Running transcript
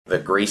the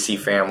Gracie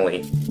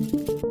family.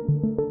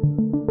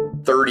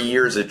 30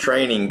 years of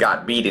training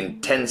got beat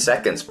in 10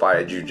 seconds by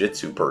a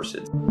jiu-jitsu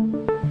person.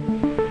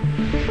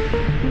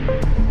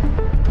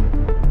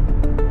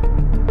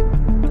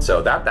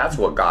 So that's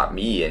what got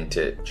me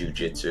into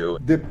jiu-jitsu.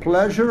 The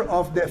pleasure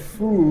of the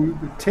food,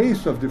 the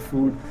taste of the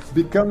food,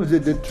 becomes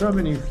the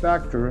determining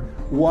factor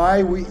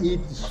why we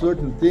eat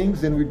certain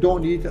things and we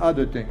don't eat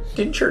other things.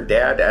 Didn't your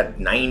dad at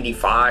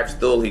 95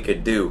 still he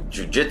could do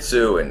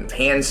jiu-jitsu and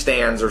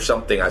handstands or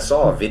something? I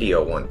saw a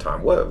video one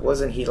time.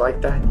 Wasn't he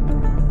like that?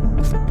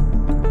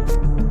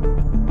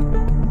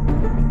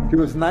 He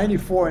was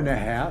 94 and a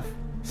half,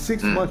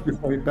 6 months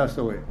before he passed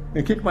away.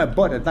 And kicked my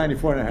butt at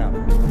 94 and a half.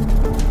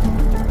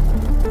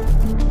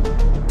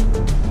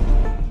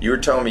 You were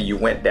telling me you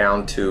went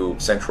down to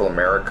Central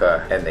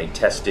America and they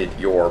tested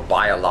your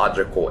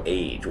biological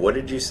age. What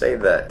did you say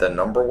that the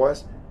number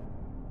was?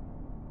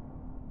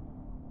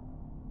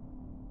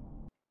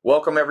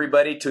 Welcome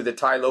everybody to the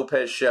Ty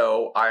Lopez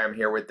Show. I am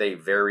here with a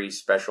very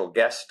special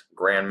guest,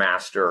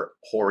 Grandmaster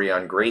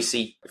Rorion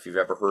Gracie. If you've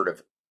ever heard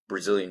of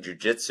Brazilian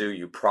Jiu-Jitsu,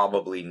 you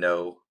probably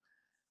know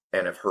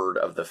and have heard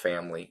of the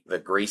family, the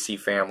Gracie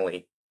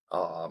family.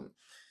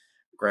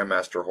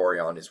 Grandmaster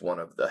Rorion is one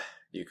of the,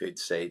 you could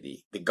say,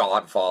 the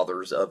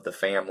godfathers of the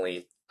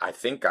family. I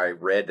think I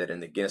read that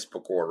in the Guinness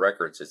Book of World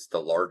Records, it's the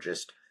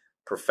largest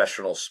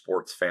professional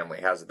sports family.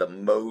 It has the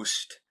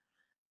most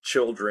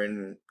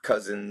children,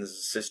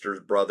 cousins,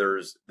 sisters,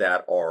 brothers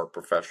that are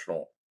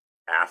professional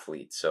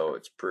athletes. So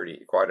it's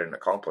quite an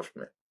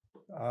accomplishment.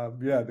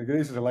 Yeah, the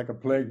Gracies are like a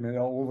plague, man,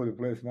 all over the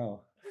place now.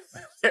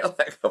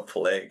 Like a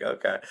plague,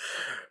 okay.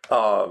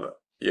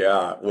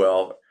 Yeah,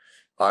 well,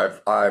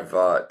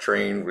 I've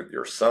trained with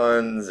your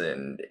sons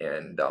and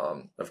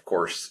of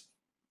course,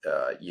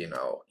 you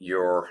know,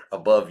 you're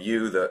above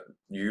you that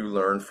you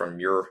learned from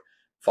your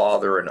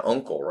father and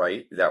uncle,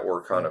 right? That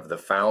were kind of the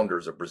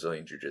founders of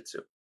Brazilian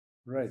Jiu-Jitsu.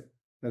 Right,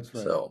 that's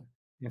right. So,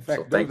 in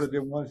fact, those are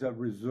the ones that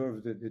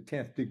reserved the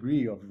 10th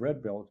degree of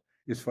red belt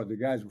is for the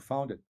guys who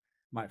founded.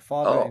 My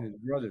father and his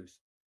brothers.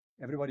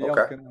 Everybody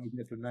else can only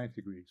get to 9th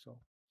degree.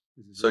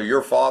 So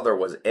your father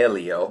was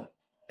Helio,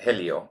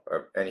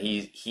 and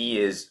he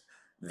is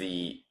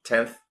the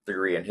 10th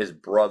degree, and his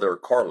brother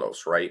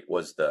Carlos, right,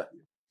 was the.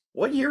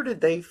 What year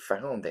did they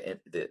found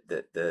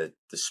the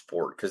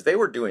sport? Because they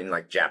were doing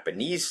like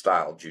Japanese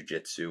style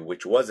jiu-jitsu,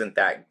 which wasn't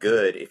that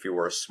good if you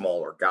were a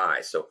smaller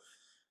guy. So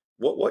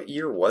what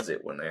year was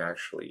it when they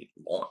actually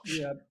launched?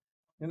 Yeah,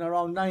 in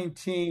around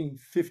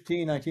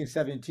 1915,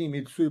 1917,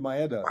 Mitsui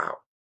Maeda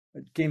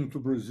came to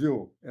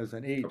Brazil as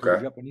an aide to the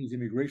Japanese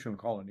immigration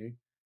colony.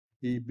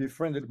 He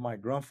befriended my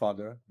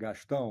grandfather,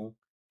 Gaston,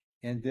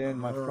 and then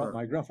my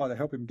grandfather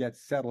helped him get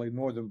settled in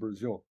northern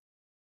Brazil.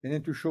 And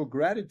then to show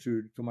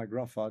gratitude to my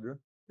grandfather,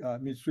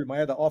 Mitsui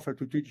Maeda offered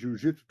to teach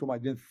jiu-jitsu to my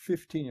then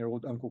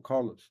 15-year-old Uncle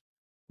Carlos,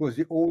 who was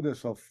the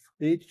oldest of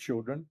 8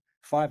 children,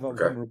 5 of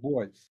them were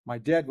boys. My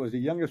dad was the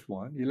youngest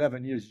one,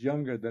 11 years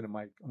younger than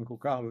my Uncle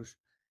Carlos.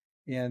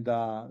 And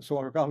so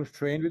Uncle Carlos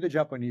trained with a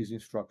Japanese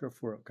instructor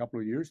for a couple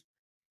of years.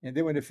 And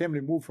then when the family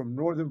moved from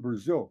northern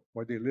Brazil,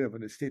 where they live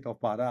in the state of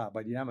Pará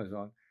by the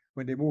Amazon,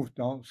 when they moved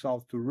down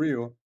south to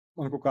Rio,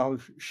 Uncle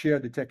Carlos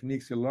shared the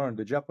techniques he learned,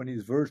 the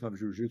Japanese version of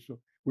jiu-jitsu,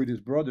 with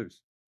his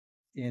brothers.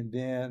 And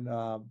then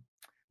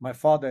my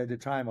father at the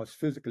time was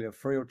physically a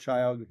frail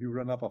child. He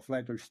ran up a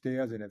flight of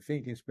stairs and had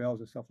fainting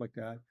spells and stuff like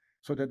that.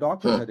 So the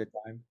doctors at the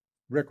time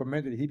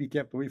recommended he be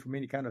kept away from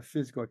any kind of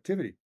physical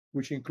activity,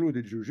 which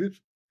included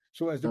jiu-jitsu.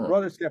 So as the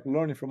brothers kept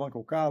learning from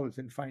Uncle Carlos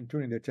and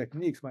fine-tuning their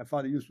techniques, my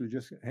father used to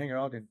just hang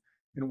around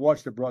and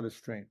watch the brothers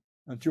train.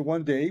 Until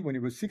one day, when he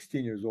was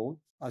 16 years old,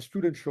 a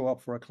student showed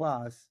up for a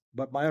class,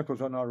 but my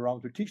uncles are not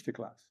around to teach the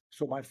class.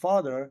 So my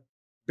father,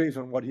 based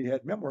on what he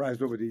had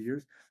memorized over the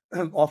years,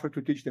 offered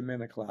to teach the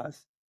men a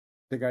class.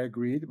 The guy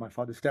agreed. My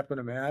father stepped on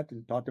the mat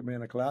and taught the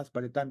men a class.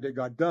 By the time they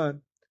got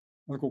done,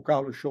 Uncle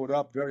Carlos showed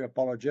up, very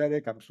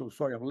apologetic. "I'm so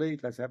sorry I'm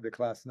late. Let's have the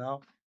class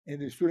now."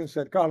 And the student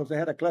said, "Carlos, I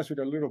had a class with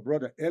your little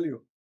brother,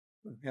 Helio,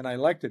 and I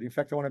liked it. In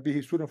fact, I want to be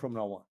his student from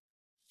now on."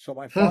 So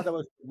my father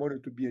was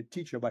promoted to be a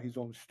teacher by his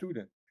own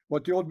student.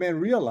 What the old man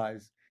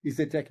realized is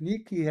the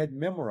technique he had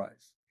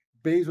memorized,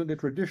 based on the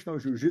traditional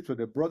jiu-jitsu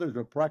the brothers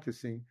were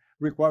practicing,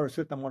 required a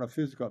certain amount of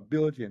physical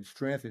ability and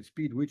strength and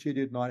speed, which he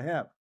did not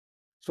have.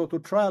 So to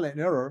trial and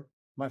error,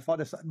 my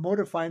father started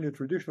modifying the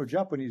traditional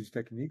Japanese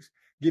techniques,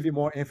 giving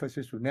more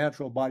emphasis to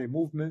natural body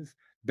movements,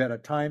 better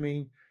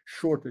timing,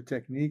 shorter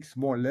techniques,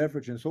 more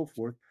leverage, and so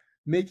forth,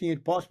 making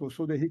it possible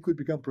so that he could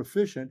become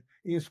proficient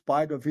in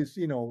spite of his,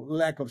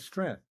 lack of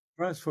strength.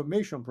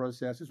 Transformation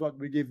process is what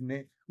we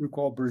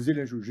call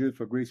Brazilian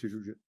Jiu-Jitsu or Gracie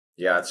Jiu-Jitsu.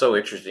 Yeah, it's so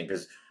interesting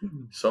because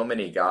so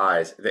many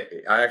guys,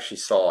 I actually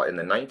saw in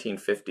the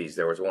 1950s,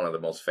 there was one of the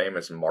most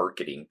famous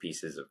marketing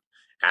pieces of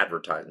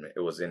advertisement.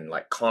 It was in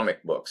like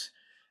comic books,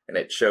 and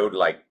it showed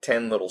like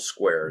 10 little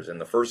squares. And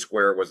the first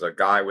square was a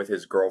guy with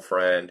his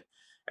girlfriend,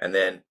 and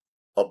then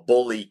a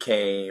bully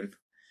came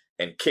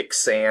and kicked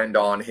sand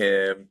on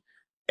him.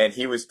 and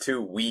he was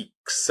too weak,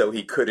 so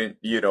he couldn't,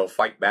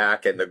 fight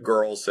back. And the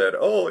girl said,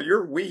 "Oh,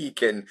 you're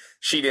weak," and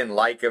she didn't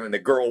like him. And the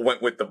girl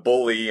went with the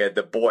bully, and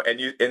the boy. And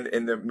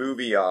in the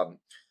movie,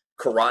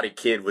 Karate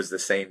Kid was the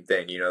same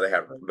thing. They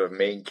have the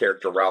main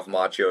character Ralph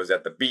Macchio is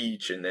at the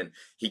beach, and then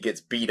he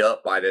gets beat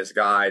up by this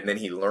guy, and then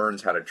he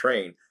learns how to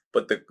train.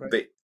 But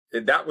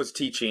that was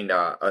teaching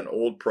an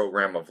old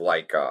program of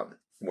like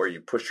where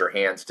you push your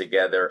hands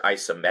together,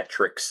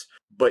 isometrics.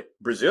 But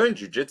Brazilian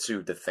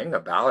Jiu-Jitsu, the thing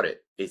about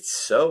it, it's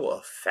so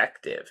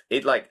effective.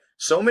 It like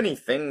so many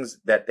things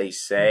that they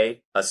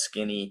say a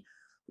skinny,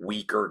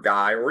 weaker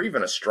guy or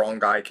even a strong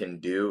guy can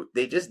do,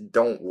 they just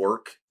don't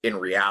work in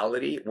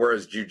reality.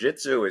 Whereas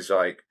Jiu-Jitsu is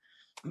like,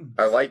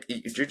 I like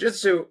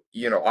Jiu-Jitsu,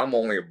 I'm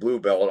only a blue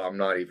belt. I'm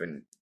not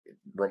even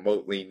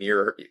remotely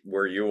near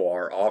where you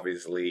are,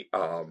 obviously.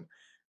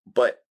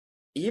 But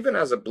even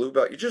as a blue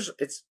belt,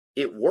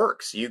 it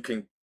works. You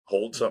can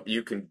hold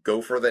you can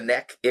go for the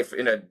neck if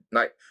in a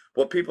night.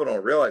 What people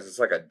don't realize, it's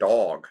like a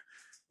dog.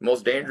 The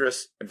most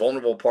dangerous and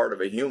vulnerable part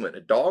of a human.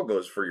 A dog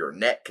goes for your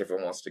neck if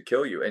it wants to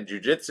kill you. And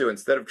jiu-jitsu,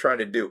 instead of trying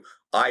to do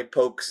eye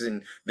pokes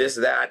and this,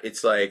 that,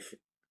 it's like,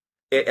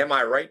 am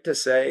I right to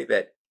say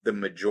that the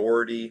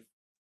majority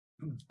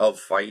of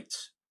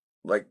fights,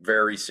 like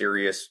very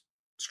serious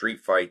street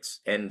fights,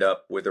 end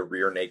up with a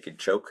rear naked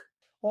choke?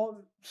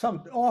 Well,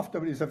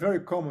 often it's a very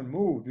common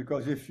move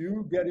because if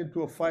you get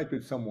into a fight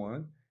with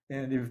someone,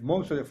 and if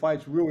most of the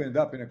fights will end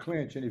up in a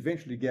clinch and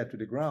eventually get to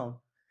the ground,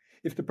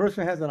 if the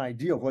person has an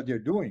idea of what they're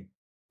doing,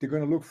 they're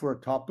going to look for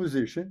a top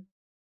position.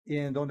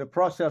 And on the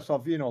process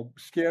of,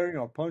 scaring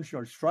or punching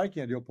or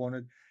striking at the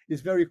opponent,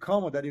 it's very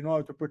common that in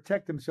order to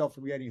protect themselves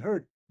from getting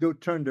hurt, they'll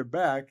turn their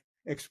back,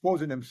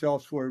 exposing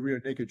themselves for a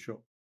rear naked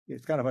choke.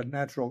 It's kind of a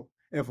natural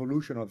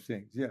evolution of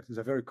things. Yes, it's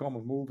a very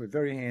common move, and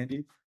very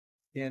handy.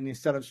 And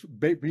instead of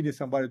beating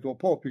somebody to a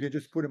pulp, you can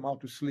just put them out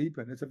to sleep,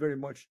 and it's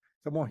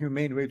a more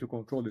humane way to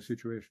control the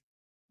situation.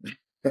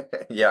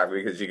 Yeah,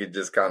 because you could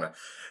just kind of,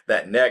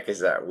 that neck is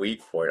that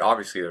weak point.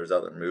 Obviously, there's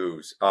other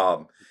moves.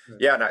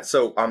 Yeah,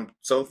 so I'm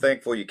so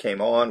thankful you came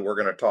on. We're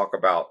going to talk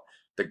about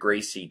the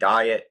Gracie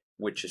diet,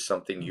 which is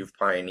something you've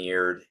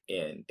pioneered,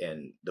 and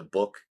the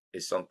book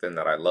is something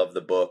that I love.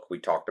 The book, we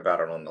talked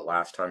about it on the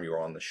last time you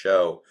were on the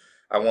show.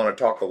 I want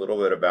to talk a little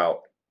bit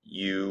about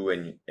you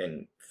and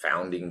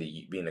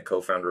being the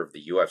co-founder of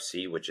the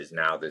UFC, which is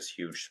now this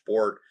huge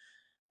sport.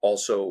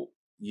 Also,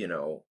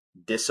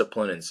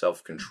 discipline and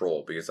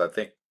self-control, because I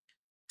think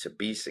to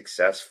be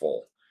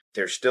successful,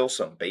 there's still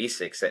some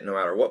basics that no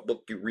matter what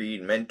book you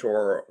read,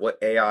 mentor, what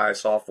AI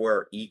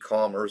software,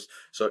 e-commerce.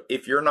 So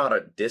if you're not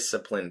a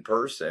disciplined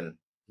person,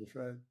 that's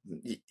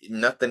right,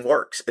 nothing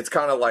works. It's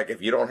kind of like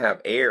if you don't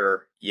have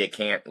air, you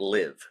can't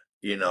live.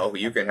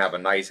 You can have a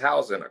nice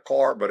house and a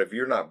car, but if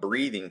you're not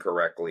breathing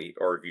correctly,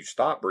 or if you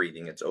stop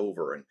breathing, it's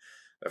over. And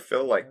I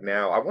feel like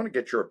now, I want to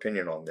get your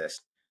opinion on this.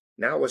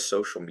 Now with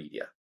social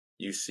media,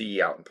 you see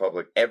out in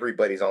public,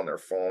 everybody's on their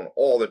phone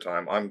all the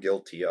time. I'm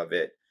guilty of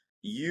it.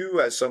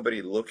 You, as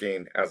somebody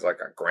looking as like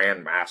a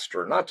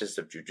grandmaster, not just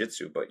of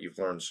jiu-jitsu, but you've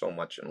learned so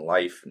much in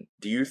life.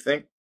 Do you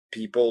think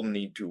people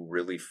need to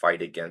really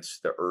fight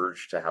against the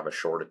urge to have a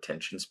short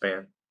attention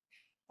span?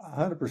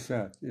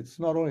 100%. It's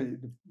not only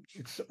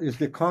it's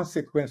the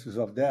consequences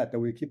of that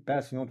we keep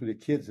passing on to the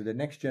kids, the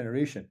next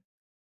generation.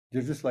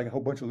 They're just like a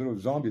whole bunch of little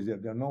zombies.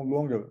 They're no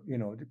longer,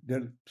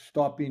 they're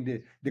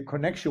stopping the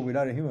connection with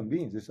other human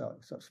beings. It's a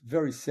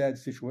very sad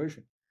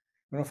situation.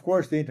 And of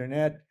course, the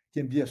internet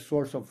can be a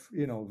source of,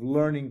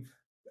 learning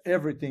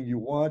everything you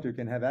want. You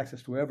can have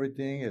access to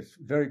everything. It's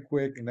very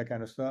quick and that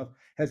kind of stuff.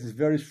 Has this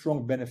very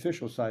strong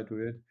beneficial side to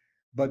it.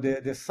 But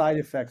the side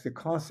effects, the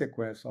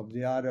consequence of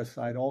the other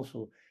side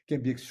also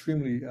can be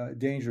extremely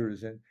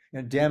dangerous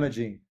and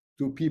damaging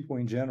to people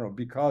in general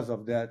because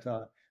of that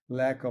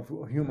lack of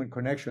human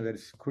connection that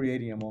it's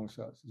creating amongst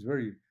us.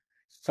 It's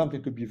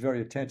something to be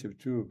very attentive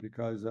to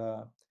because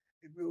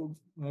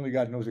only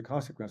God knows the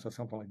consequence of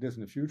something like this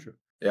in the future.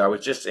 Yeah, I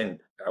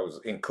was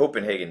in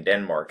Copenhagen,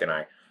 Denmark, and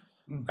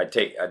I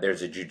take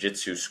there's a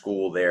jiu-jitsu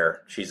school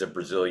there. She's a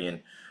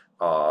Brazilian.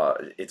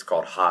 It's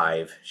called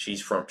Hive.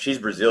 She's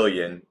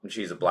Brazilian, and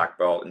she's a black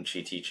belt, and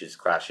she teaches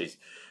classes.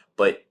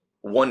 But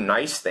one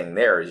nice thing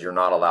there is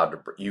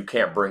you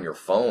can't bring your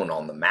phone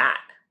on the mat.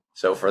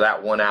 So for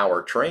that 1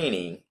 hour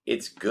training,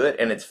 it's good.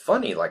 And it's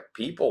funny, like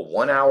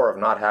 1 hour of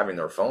not having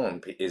their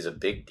phone is a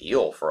big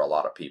deal for a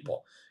lot of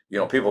people.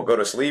 People go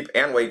to sleep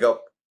and wake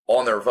up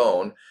on their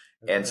phone.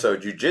 And so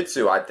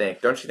jiu-jitsu, I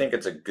think, don't you think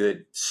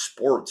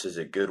sports is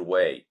a good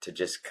way to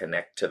just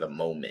connect to the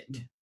moment?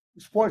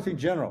 Sports in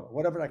general,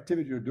 whatever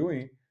activity you're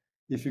doing,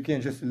 if you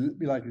can just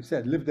be, like you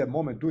said, live that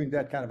moment doing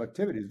that kind of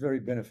activity is very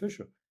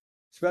beneficial,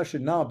 especially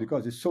now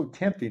because it's so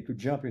tempting to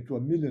jump into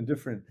a million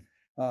different,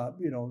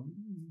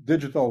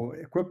 digital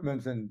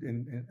equipments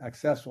and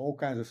access to all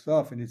kinds of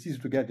stuff. And it's easy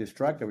to get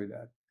distracted with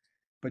that.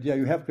 But yeah,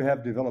 you have to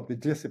have developed the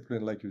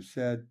discipline, like you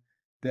said,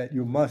 that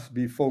you must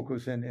be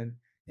focused and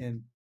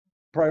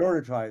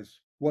prioritize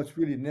what's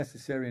really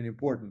necessary and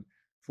important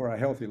for a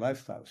healthy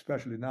lifestyle,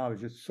 especially now. It's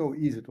just so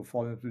easy to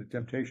fall into the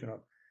temptation of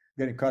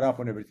getting caught up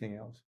on everything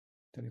else.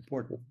 It's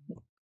important.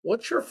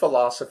 What's your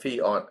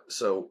philosophy on,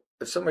 so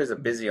if somebody's a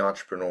busy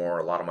entrepreneur,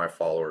 a lot of my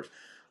followers,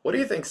 what do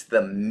you think's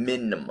the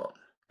minimum?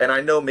 And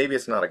I know maybe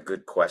it's not a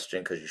good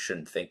question because you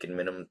shouldn't think in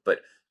minimum,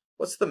 but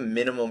what's the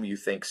minimum you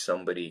think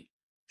somebody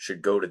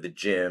should go to the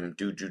gym,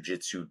 do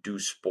jujitsu, do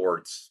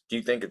sports? Do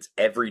you think it's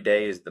every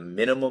day is the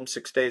minimum,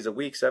 6 days a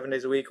week, 7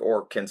 days a week,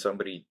 or can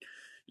somebody,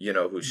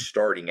 who's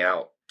starting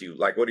out do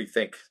like what do you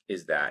think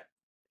is that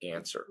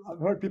answer? I've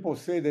heard people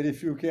say that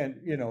if you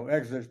can,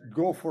 exercise,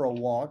 go for a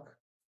walk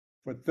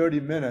for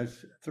 30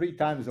 minutes 3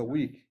 times a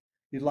week,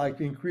 it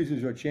like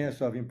increases your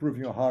chance of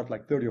improving your heart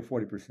like 30 or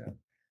 40%.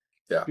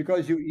 Yeah.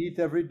 Because you eat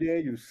every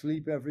day, you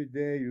sleep every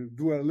day, you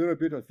do a little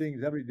bit of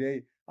things every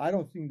day. I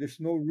don't think there's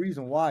no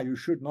reason why you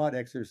should not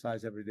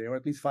exercise every day, or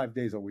at least 5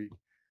 days a week.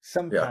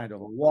 Some Yeah. kind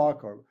of a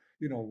walk, or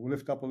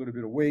lift up a little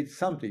bit of weight,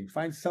 something.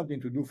 Find something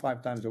to do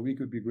 5 times a week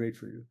would be great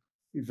for you.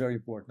 It's very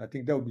important. I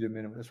think that would be the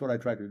minimum. That's what I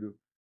try to do.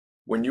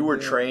 When you And were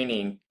then,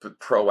 training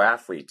pro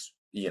athletes,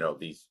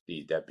 these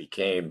that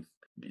became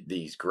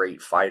these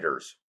great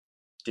fighters,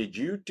 did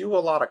you do a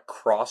lot of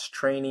cross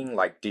training?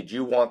 Like, did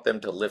you want them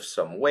to lift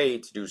some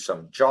weights, do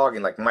some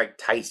jogging? Like Mike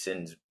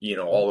Tyson's,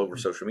 all over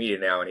social media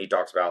now, and he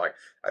talks about like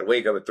I'd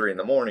wake up at 3 in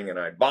the morning and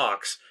I'd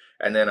box,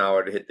 and then I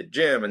would hit the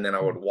gym, and then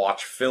I would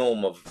watch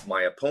film of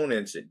my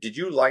opponents. Did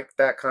you like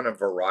that kind of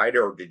variety,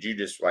 or did you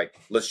just like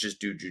let's just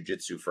do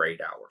jujitsu for 8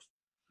 hours?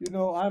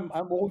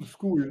 I'm old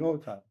school,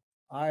 Tom.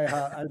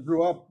 I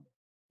grew up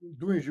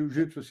doing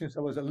jujitsu since I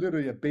was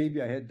literally a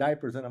baby. I had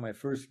diapers under my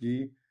first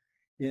gi.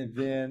 And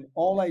then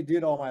all I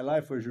did all my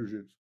life was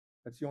jujitsu.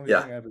 That's the only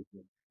Yeah, thing I ever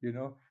did.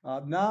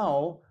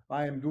 Now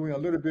I am doing a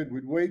little bit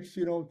with weights,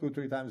 2,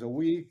 3 times a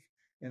week,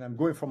 and I'm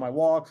going for my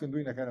walks and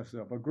doing that kind of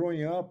stuff. But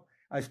growing up,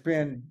 I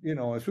spend,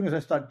 as soon as I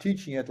start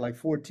teaching at like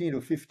 14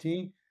 or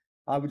 15,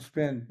 I would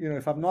spend,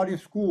 if I'm not in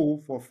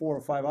school for 4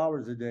 or 5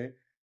 hours a day,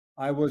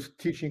 I was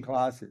teaching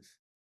classes.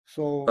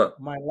 So huh.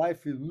 my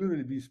life is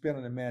literally be spent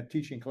on the mat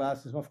teaching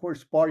classes. And of course,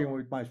 sparring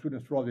with my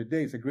students throughout the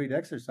day is a great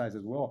exercise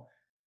as well.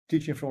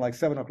 Teaching from like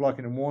 7 o'clock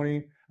in the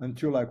morning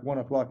until like 1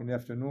 o'clock in the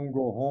afternoon,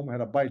 go home,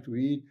 had a bite to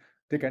eat,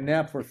 take a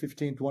nap for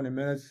 15, 20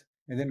 minutes,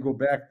 and then go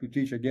back to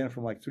teach again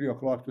from like 3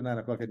 o'clock to 9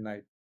 o'clock at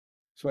night.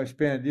 So I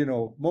spend,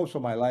 most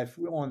of my life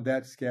on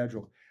that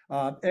schedule.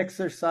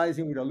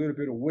 Exercising with a little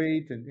bit of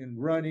weight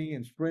and running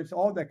and sprints,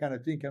 all that kind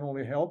of thing can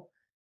only help,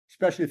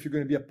 especially if you're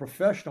going to be a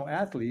professional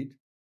athlete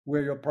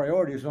where your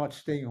priority is not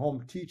staying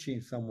home teaching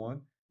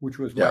someone, which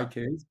was my Yeah,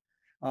 case.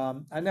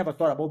 I never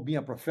thought about being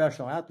a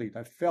professional athlete.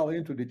 I fell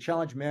into the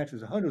challenge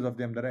matches, hundreds of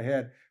them that I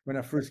had when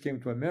I first came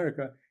to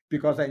America,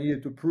 because I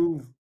needed to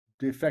prove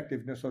the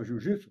effectiveness of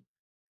jiu-jitsu.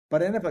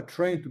 But I never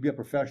trained to be a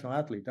professional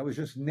athlete. I was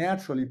just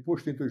naturally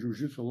pushed into a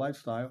jiu-jitsu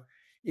lifestyle,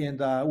 and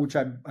which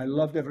I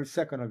loved every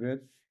second of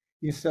it.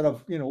 Instead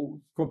of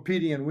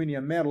competing and winning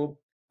a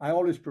medal, I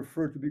always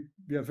preferred to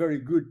be a very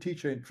good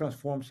teacher and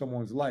transform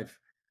someone's life.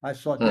 I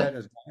saw huh. that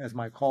as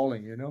my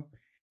calling.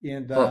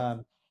 And Huh.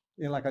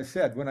 and like I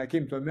said, when I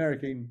came to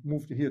America and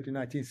moved here to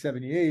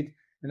 1978,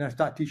 and I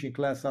started teaching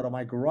class out of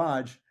my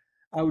garage,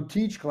 I would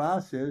teach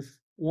classes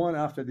one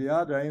after the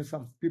other, and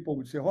some people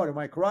would say, "Oh,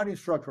 my karate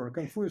instructor or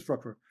kung fu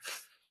instructor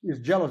is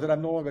jealous that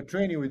I'm no longer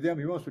training with them.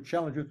 He wants to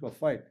challenge you to a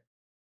fight."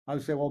 I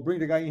would say, "Well, bring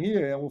the guy in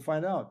here and we'll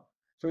find out."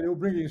 So they would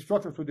bring the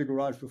instructor to the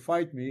garage to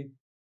fight me.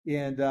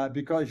 And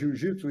because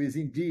jiu-jitsu is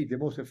indeed the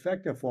most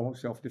effective form of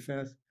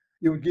self-defense,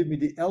 it would give me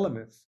the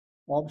elements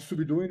of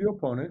subduing the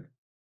opponent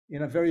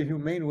in a very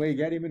humane way,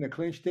 get him in a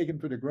clinch, take him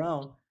to the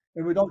ground,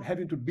 and without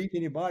having to beat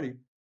anybody.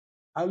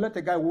 I let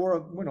the guy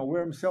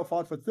wear himself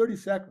out for 30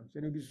 seconds,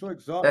 and he'd be so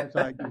exhausted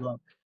until I give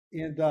up.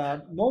 And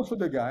most of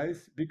the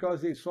guys,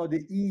 because they saw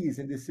the ease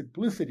and the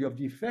simplicity of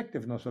the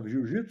effectiveness of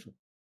jiu-jitsu,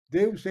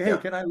 they would say, "Hey, Yeah.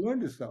 can I learn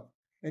this stuff?"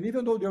 And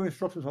even though they're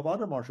instructors of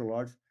other martial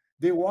arts,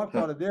 they walked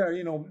Huh. out of there,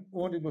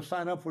 wanting to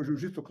sign up for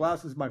jiu-jitsu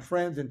classes, my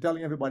friends, and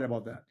telling everybody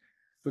about that.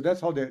 So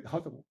that's how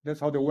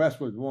the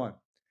West was won.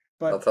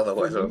 That's But how the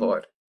for ways of the me,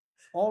 Lord.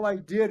 all I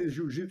did is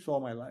jiu-jitsu all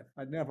my life.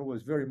 I never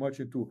was very much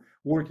into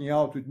working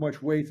out with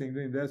much weight and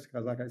doing this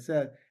because, like I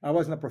said, I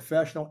wasn't a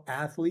professional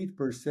athlete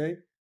per se,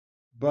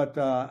 but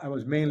I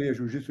was mainly a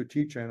jiu-jitsu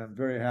teacher, and I'm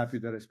very happy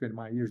that I spent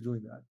my years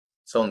doing that.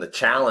 So in the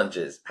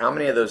challenges, how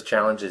many of those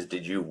challenges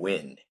did you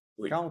win?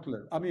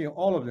 Countless. I mean,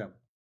 all of them.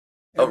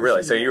 Oh, Every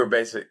really? So single you one were of them.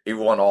 basically you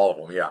won all of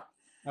them, yeah.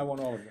 I won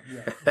all of them.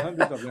 Yeah,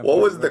 hundreds of them What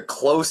was probably. the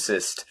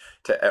closest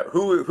to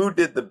who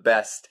did the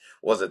best?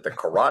 Was it the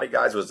karate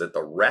guys? Was it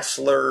the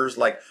wrestlers?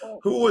 Like Oh,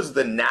 who was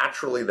the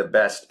naturally the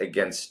best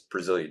against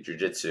Brazilian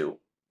Jiu-Jitsu?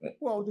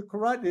 well, the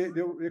karate,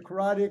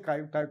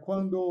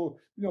 taekwondo,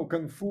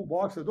 kung fu,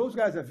 boxer, those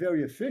guys are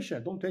very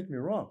efficient. Don't take me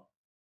wrong.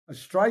 A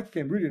strike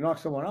can really knock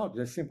someone out. It's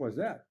as simple as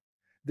that.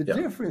 The Yeah,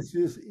 difference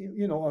is,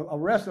 a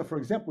wrestler, for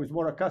example, is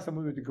more accustomed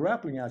with the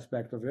grappling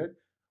aspect of it,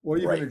 or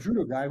even a right.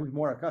 judo guy who's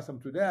more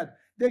accustomed to that.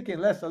 They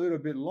can last a little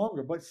bit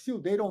longer, but still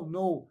they don't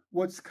know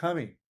what's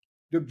coming.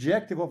 The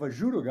objective of a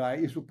judo guy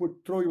is to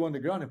throw you on the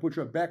ground and put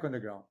your back on the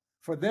ground.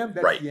 For them,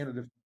 that's Right. the end of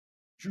the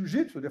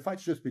jiu-jitsu. The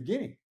fight's just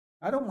beginning.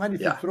 I don't mind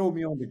if you Yeah. throw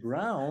me on the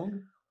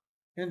ground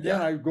and then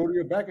Yeah. I go to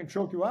your back and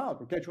choke you out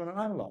or catch you on an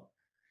arm lock.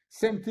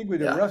 Same thing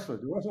with the wrestler.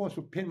 The wrestler wants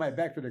to pin my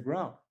back to the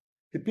ground.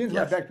 He pins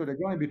my back to the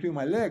ground between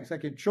my legs. I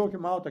can choke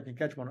him out. I can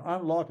catch him on an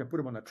arm lock and put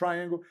him on a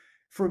triangle.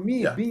 For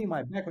me, being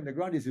my back on the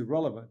ground is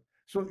irrelevant.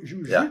 So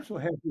jiu-jitsu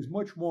has this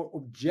much more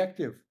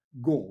objective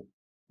goal,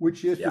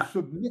 which is to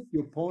submit the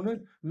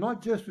opponent,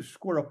 not just to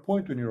score a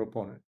point on your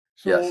opponent.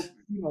 So,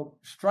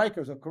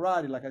 strikers of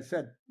karate, like I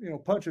said,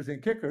 punchers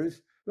and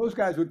kickers, those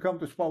guys would come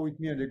to spar with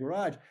me in the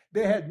garage.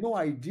 They had no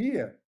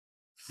idea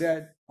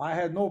that I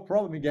had no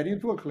problem in getting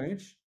into a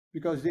clinch,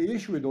 because the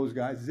issue with those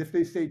guys is if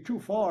they stay too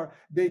far,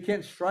 they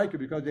can't strike you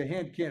because their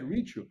hand can't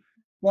reach you.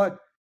 But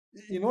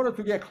in order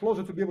to get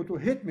closer to be able to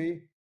hit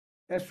me,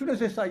 as soon as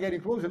they start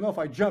getting close enough,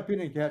 I jump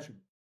in and catch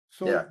them.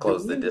 So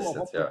close the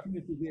distance. The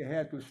opportunity they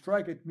had to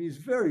strike at me is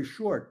very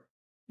short.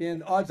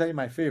 And odds are in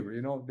my favor,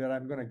 that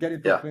I'm going to get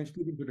into a clinch,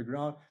 lead him to the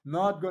ground,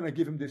 not going to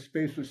give him the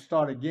space to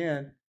start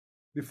again.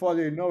 Before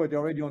they know it, they're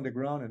already on the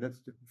ground, and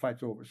the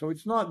fight's over. So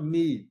it's not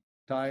me,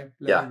 Ty.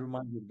 Let me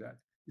remind you of that.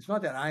 It's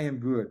not that I am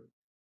good.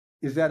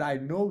 It's that I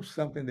know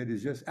something that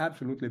is just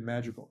absolutely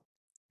magical.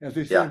 As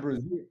they say in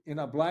Brazil, in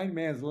a blind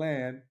man's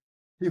land,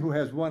 he who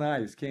has one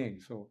eye is king.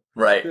 So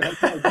right.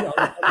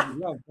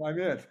 I'm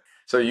it.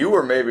 So you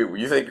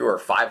think you were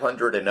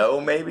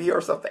 500-0 maybe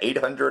or something,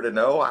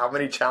 800-0? How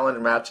many challenge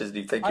matches do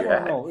you think you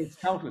had? I don't know. It's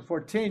countless. For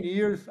 10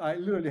 years, I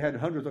literally had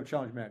hundreds of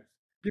challenge matches.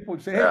 People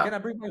would say, hey, can I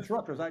bring my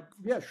instructors?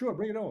 Yeah, sure,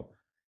 bring it on.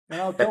 And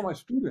I'll tell my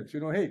students,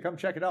 hey, come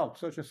check it out.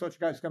 Such and such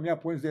guy's coming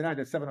up Wednesday night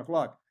at 7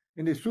 o'clock.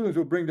 And the students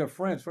would bring their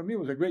friends. For me, it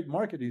was a great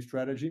marketing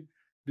strategy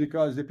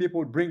because the people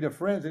would bring their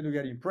friends and they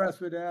get impressed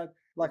with that.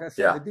 Like I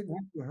said, it didn't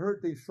have to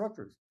hurt the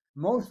instructors.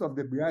 Most of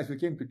the guys who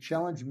came to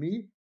challenge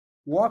me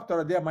walked out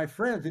of there, my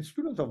friends and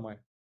students of mine.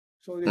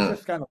 So they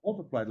just kind of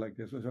multiplied like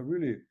this. It was a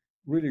really,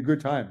 really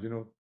good time,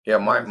 Yeah,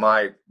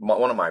 my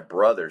one of my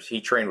brothers,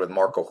 he trained with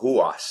Marco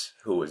Huas,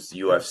 who was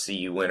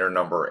UFC winner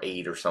number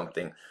 8 or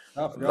something.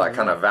 Like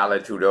kind of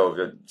Valetudo,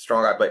 the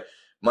strong guy. But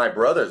my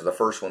brother's the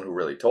first one who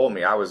really told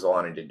me.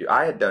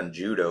 I had done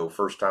judo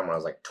first time when I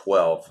was like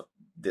 12,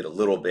 did a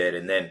little bit,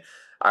 and then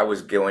I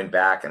was going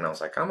back and I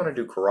was like, I'm going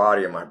to do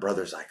karate. And my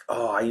brother's like,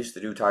 oh, I used to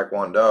do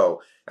taekwondo.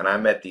 And I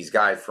met these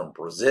guys from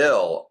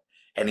Brazil.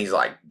 And he's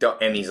like,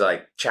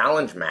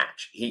 challenge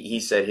match. He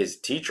said his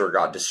teacher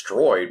got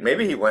destroyed.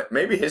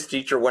 Maybe his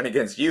teacher went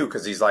against you,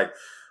 because he's like,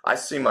 I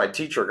see my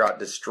teacher got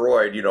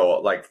destroyed,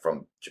 like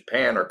from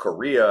Japan or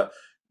Korea,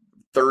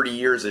 30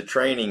 years of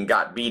training,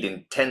 got beat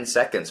in 10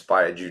 seconds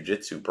by a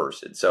jiu-jitsu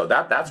person. So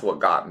that's what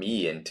got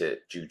me into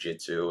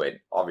jiu-jitsu. And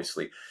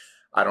obviously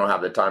I don't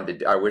have the time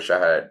I wish I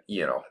had,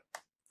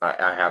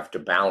 I have to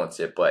balance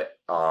it, but,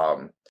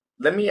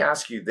 let me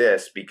ask you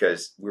this,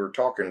 because we were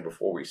talking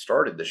before we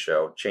started the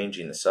show,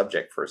 changing the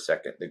subject for a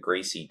second, the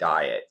Gracie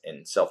diet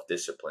and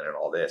self-discipline and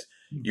all this.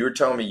 You were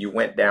telling me you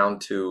went down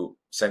to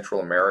Central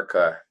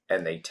America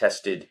and they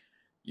tested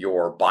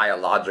your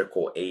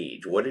biological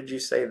age. What did you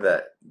say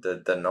that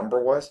the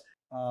number was?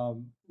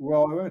 Well,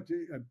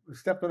 I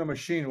stepped on a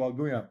machine while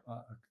doing an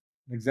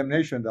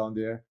examination down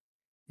there,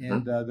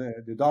 and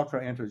the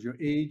doctor enters your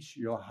age,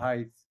 your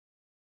height,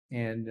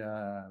 and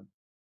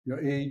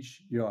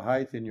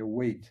your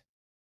weight.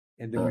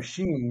 And the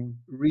machine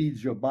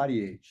reads your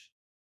body age.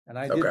 And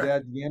I did that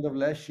at the end of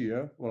last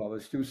year. Well, I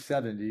was still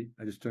 70.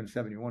 I just turned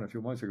 71 a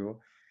few months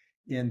ago.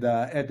 And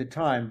at the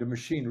time, the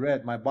machine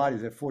read my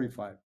body's at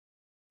 45.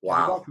 Wow.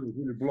 And the doctor was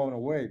really blown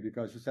away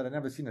because he said, I've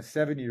never seen a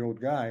 70-year-old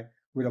guy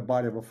with a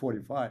body of a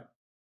 45.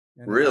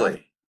 And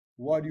really?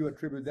 What do you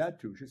attribute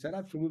that to? She said,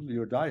 absolutely,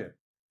 your diet.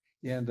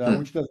 And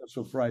which doesn't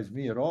surprise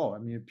me at all. I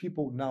mean,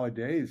 people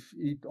nowadays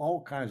eat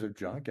all kinds of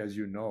junk, as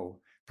you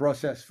know.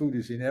 Processed food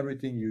is in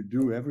everything you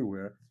do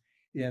everywhere.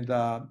 And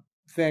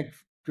thanks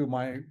to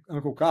my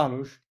Uncle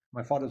Carlos,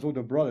 my father's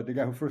older brother, the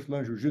guy who first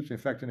learned jiu-jitsu, in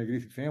fact, in the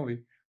Gracie family,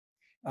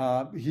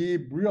 he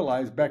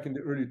realized back in the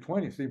early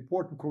 20s the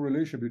important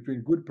correlation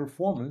between good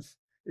performance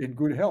and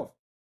good health.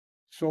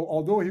 So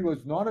although he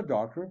was not a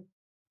doctor,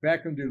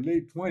 back in the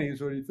late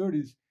 20s, early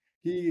 30s,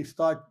 he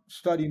started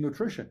studying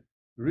nutrition,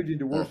 reading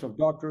the works of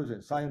doctors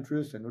and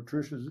scientists and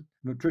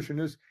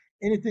nutritionists,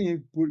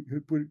 anything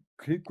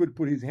he could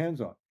put his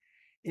hands on.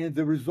 And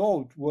the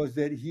result was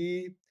that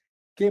he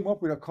came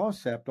up with a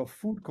concept of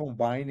food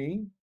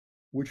combining,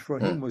 which for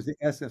him was the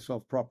essence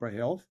of proper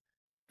health,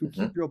 to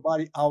keep your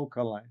body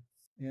alkaline.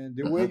 And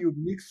the way you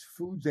mix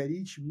foods at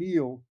each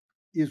meal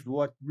is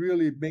what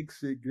really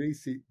makes the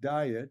Gracie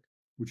diet,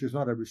 which is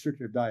not a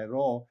restrictive diet at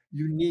all,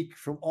 unique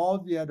from all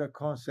the other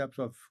concepts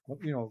of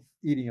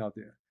eating out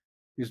there.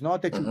 It's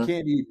not that you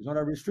can't eat. It's not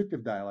a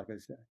restrictive diet, like I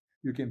said.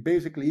 You can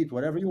basically eat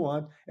whatever you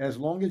want as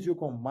long as you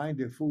combine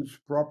the foods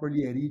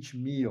properly at each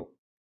meal.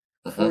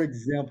 For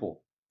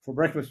example, for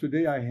breakfast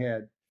today, I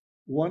had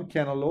one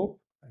cantaloupe,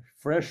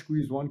 fresh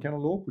squeezed one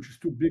cantaloupe, which is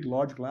 2 big,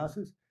 large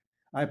glasses.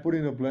 I put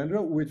in a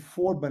blender with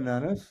 4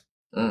 bananas,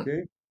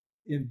 okay?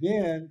 And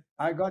then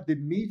I got the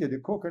meat, the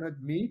coconut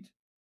meat,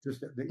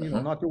 just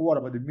not the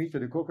water, but the meat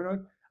of the coconut.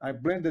 I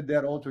blended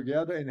that all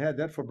together and had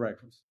that for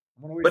breakfast.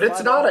 I'm gonna wait But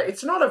 5 hours.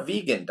 it's not a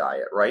vegan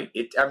diet, right?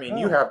 I mean,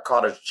 you No. have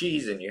cottage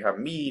cheese and you have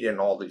meat and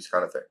all these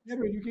kind of things. Yeah,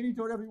 but you can eat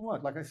whatever you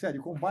want. Like I said,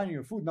 you combine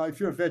your food. Now, if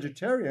you're a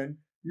vegetarian,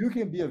 you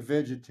can be a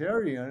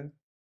vegetarian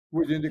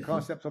within the Hmm.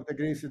 concepts of the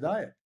Gracie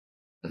diet.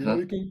 You know, Hmm.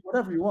 you can eat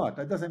whatever you want.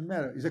 That doesn't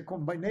matter. It's a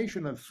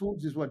combination of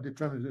foods is what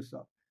determines this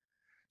stuff.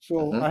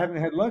 So Hmm. I haven't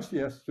had lunch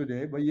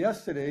yesterday, but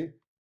yesterday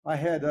I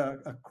had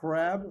a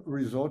crab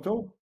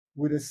risotto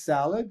with a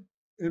salad.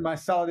 In my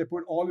salad, I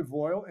put olive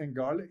oil and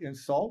garlic and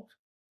salt,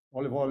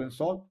 olive oil and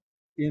salt.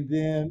 And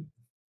then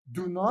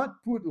do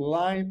not put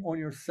lime on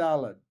your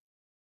salad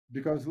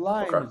because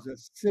lime Okay. is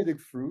acidic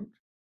fruit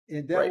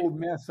and that Right. will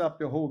mess up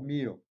the whole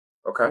meal.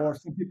 Okay. Or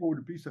some people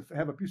would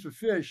have a piece of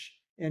fish,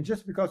 and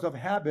just because of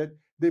habit,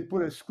 they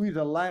put a squeeze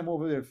of lime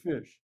over their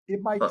fish.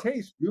 It might Huh.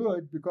 taste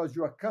good because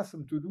you're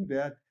accustomed to do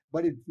that,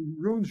 but it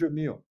ruins your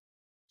meal.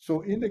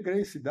 So in the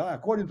Gracie diet,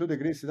 according to the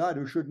Gracie diet,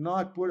 you should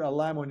not put a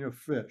lime on your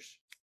fish.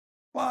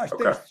 Gosh,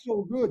 Okay. tastes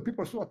so good.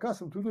 People are so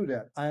accustomed to do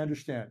that. I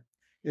understand.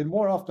 And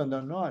more often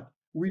than not,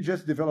 we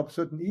just develop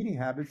certain eating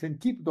habits and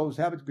keep those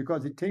habits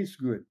because it tastes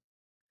good.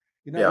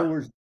 In other Yeah.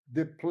 words,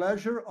 the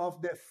pleasure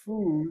of the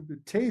food, the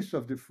taste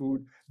of the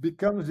food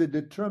becomes the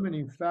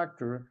determining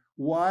factor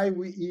why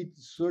we eat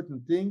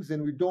certain things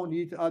and we don't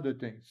eat other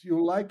things.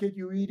 You like it,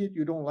 you eat it.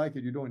 You don't like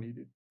it, you don't eat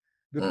it.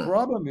 The Mm.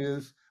 problem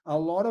is a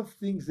lot of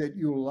things that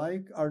you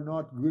like are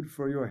not good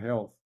for your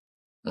health.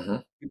 Hmm.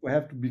 People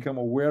have to become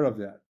aware of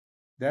that.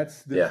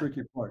 That's the Yeah.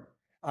 tricky part.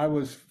 I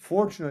was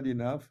fortunate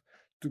enough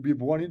to be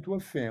born into a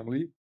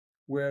family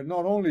where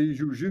not only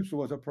jiu-jitsu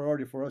was a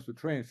priority for us to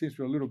train since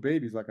we were little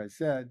babies, like I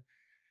said,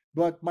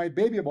 but my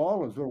baby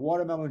bottles were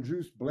watermelon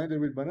juice blended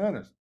with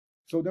bananas.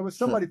 So there was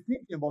Hmm. somebody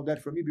thinking about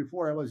that for me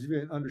before I was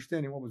even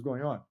understanding what was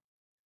going on.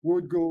 We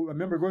would go, I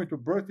remember going to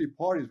birthday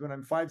parties when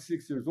I'm 5,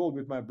 6 years old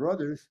with my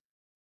brothers,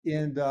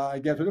 and I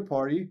get to the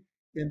party,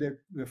 and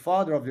the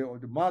father of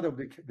the mother of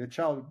the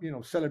child,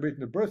 celebrating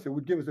the birthday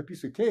would give us a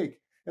piece of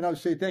cake, and I would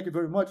say, "Thank you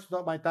very much. It's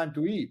not my time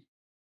to eat."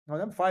 Now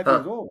I'm 5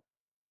 years Huh. old.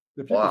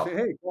 The people say,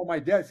 Wow. "Hey," call my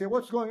dad. Say,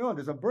 "What's going on?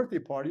 There's a birthday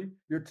party.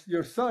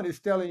 Your son is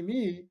telling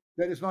me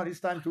that it's not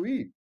his time to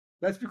eat."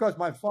 That's because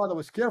my father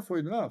was careful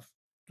enough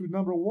to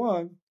number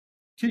one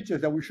teach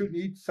us that we shouldn't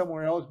eat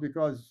somewhere else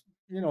because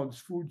this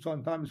food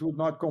sometimes would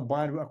not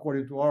combine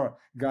according to our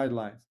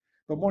guidelines.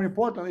 But more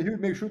importantly, he would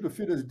make sure to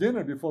feed us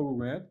dinner before we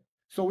went.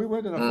 So we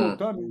went in a full Mm.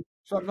 tummy.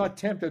 So I'm not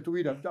tempted to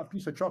eat a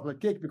piece of chocolate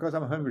cake because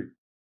I'm hungry.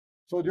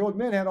 So the old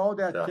man had all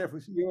that Yeah. careful.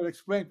 He would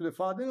explain to the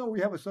father, we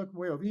have a certain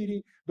way of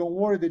eating. Don't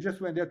worry, they just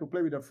went there to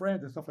play with their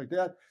friends and stuff like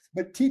that.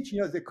 But teaching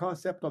us the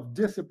concept of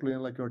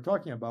discipline, like you're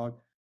talking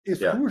about,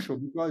 is Yeah. crucial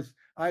because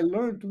I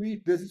learned to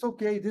eat. This is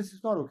okay. This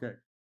is not okay.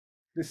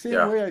 The same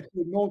Yeah. way I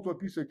said no to a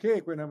piece of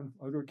cake when I'm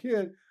a little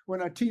kid. When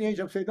I'm a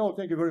teenager, I say no,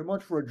 thank you very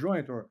much for a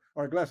joint or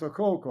a glass of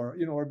Coke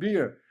or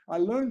beer. I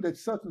learned that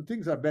certain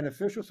things are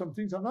beneficial, some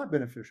things are not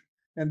beneficial,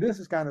 and this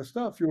is kind of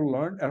stuff you'll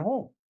learn at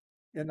home.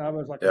 And I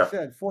was, like I Yeah.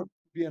 said, fortunate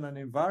to be in an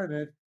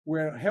environment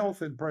where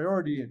health and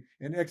priority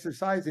and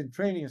exercise and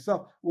training and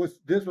stuff was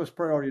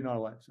priority in our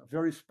lives. A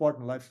very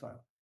Spartan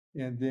lifestyle.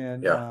 And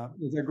then Yeah.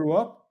 as I grew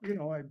up,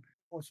 I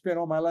spent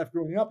all my life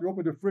growing up. You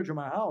open the fridge in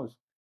my house,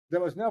 there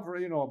was never,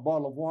 a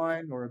bottle of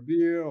wine or a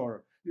beer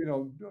or,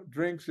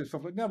 drinks and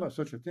stuff like never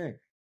such a thing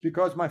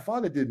because my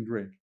father didn't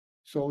drink.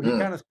 So he Mm.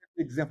 kind of set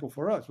the example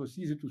for us. It was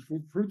easy to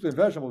fruits and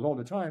vegetables all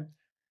the time.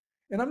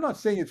 And I'm not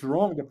saying it's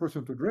wrong the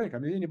person to drink. I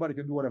mean, anybody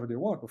can do whatever they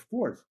want, of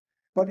course.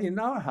 But in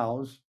our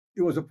house,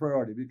 it was a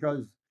priority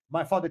because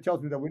my father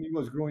tells me that when he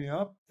was growing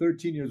up,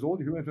 13 years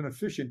old, he went on a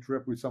fishing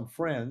trip with some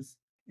friends,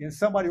 and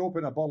somebody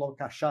opened a bottle of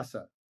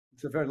cachaça.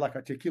 It's a very like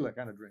a tequila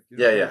kind of drink,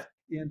 Yeah. Yeah.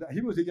 And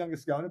he was the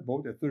youngest guy on the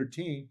boat at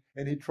 13,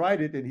 and he tried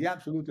it, and he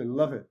absolutely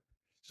loved it.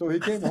 So he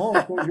came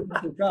home,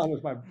 told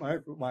Carlos,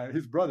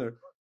 his brother,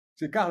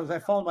 said, "Carlos, I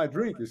found my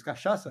drink. It's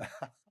cachaça."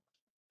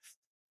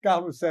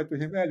 Carlos said to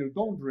him, "Elio,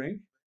 don't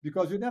drink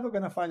because you're never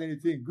going to find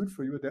anything good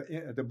for you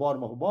at the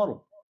bottom of a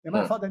bottle." And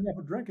my Mm. father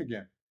never drank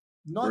again.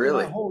 Not in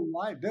my Really? whole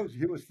life.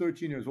 He was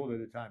 13 years old at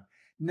the time.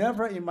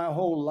 Never in my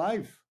whole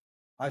life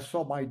I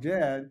saw my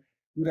dad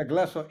with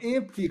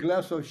empty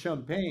glass of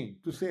champagne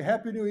to say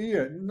Happy New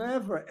Year.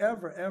 Never,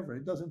 ever, ever.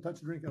 He doesn't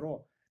touch drink at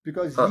all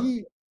because Huh.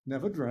 he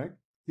never drank.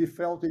 He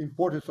felt the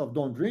importance of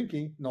not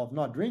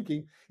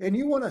drinking, and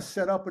he want to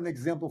set up an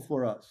example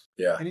for us.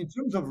 Yeah. And in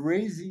terms of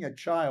raising a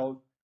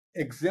child,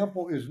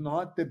 example is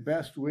not the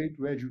best way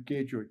to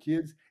educate your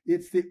kids.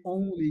 It's the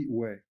only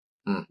way.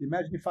 Mm.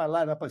 Imagine if I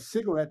light up a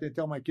cigarette and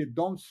tell my kid,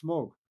 don't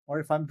smoke. Or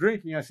if I'm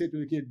drinking, I say to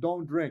the kid,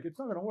 don't drink. It's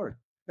not going to work.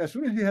 As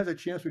soon as he has a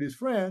chance with his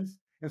friends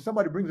and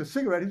somebody brings a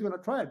cigarette, he's going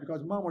to try it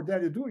because mom or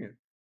dad is doing it.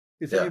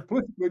 It's an Yeah.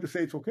 implicit way to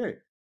say it's okay.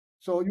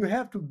 So you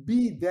have to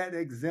be that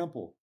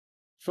example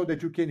so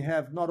that you can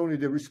have not only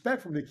the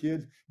respect from the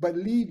kids, but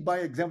lead by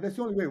example. That's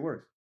the only way it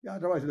works. Yeah,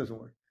 otherwise it doesn't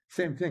work.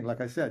 Same thing,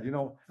 like I said,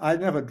 I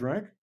never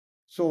drank.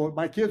 So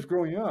my kids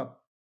growing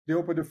up, they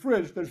open the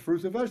fridge, there's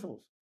fruits and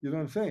vegetables. You know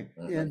what I'm saying?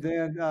 Mm-hmm. And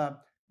then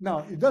now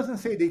it doesn't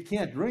say they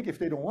can't drink if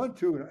they don't want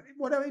to.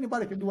 Whatever,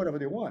 anybody can do whatever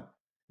they want.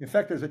 In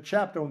fact, there's a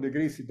chapter on the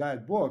Gracie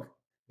diet book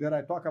that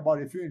I talk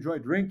about. If you enjoy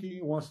drinking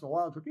once in a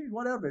while, it's okay,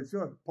 whatever. It's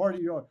your party,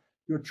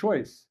 your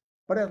choice.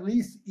 But at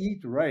least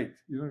eat right.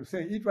 You know what I'm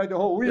saying? Eat right the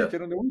whole week, Yeah.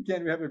 and on the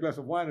weekend you have a glass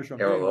of wine or Yeah,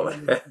 champagne, well,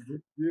 whatever.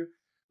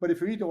 But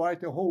if you eat right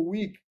the whole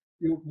week,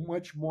 it'll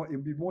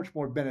be much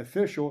more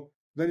beneficial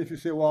than if you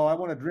say, "Well, I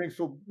want to drink,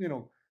 so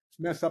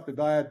mess up the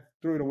diet,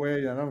 throw it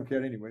away, and I don't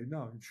care anyway."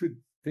 No, you should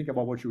think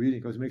about what you're eating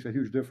because it makes a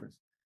huge difference.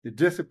 The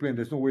discipline,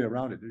 there's no way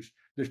around it.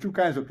 There's two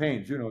kinds of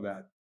pains, you know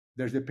that.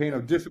 There's the pain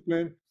of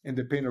discipline and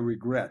the pain of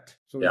regret.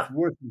 So yeah. it's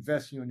worth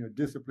investing on your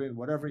discipline,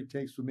 whatever it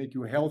takes to make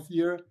you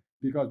healthier.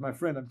 Because my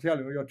friend, I'm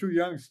telling you, you're too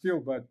young still,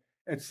 but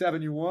at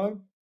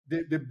 71,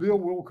 the bill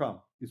will come.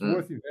 It's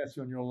worth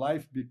investing on your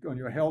life, on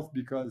your health,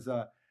 because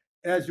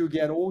as you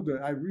get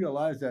older, I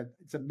realize that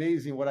it's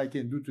amazing what I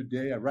can do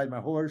today. I ride my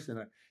horse and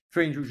I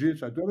train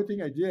jiu-jitsu. I do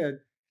everything I did,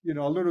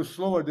 a little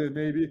slower than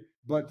maybe,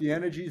 but the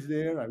energy is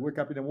there. I wake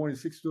up in the morning,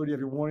 6:30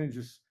 every morning,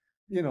 just,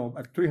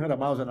 at 300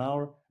 miles an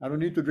hour. I don't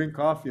need to drink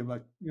coffee. I'm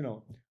like,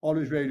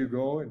 always ready to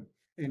go and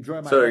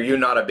enjoy my So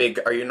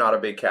exercise. are you not a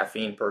big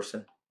caffeine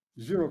person?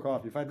 Zero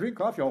coffee. If I drink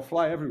coffee, I'll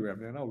fly everywhere,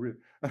 man. I'll really.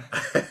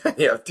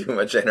 You have too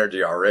much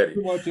energy already.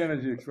 Too much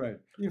energy, that's right.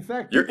 In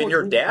fact, Your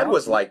drink dad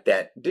was coffee. like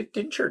that.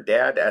 Didn't your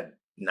dad at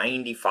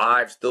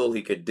 95 still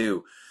he could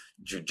do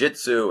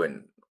jujitsu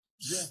and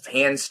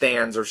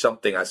handstands or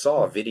something? I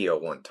saw a video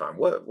one time.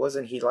 What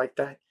wasn't he like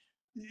that?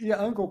 Yeah,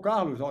 Uncle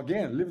Carlos,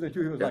 again, lived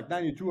until he was like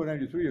 92 or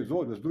 93 years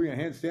old, was doing a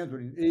handstand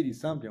when he was 80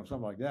 something or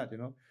something like that,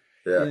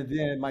 Yeah. And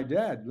then my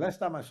dad, last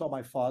time I saw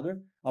my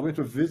father, I went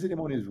to visit him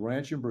on his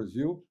ranch in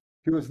Brazil.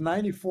 He was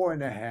 94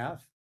 and a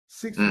half,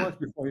 6 months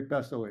before he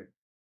passed away.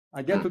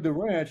 I get to the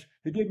ranch,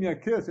 he gave me a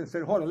kiss and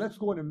said, "Hold on, let's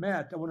go on the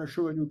mat. I want to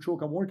show you a new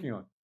choke I'm working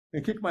on."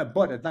 And kicked my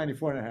butt at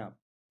 94 and a half.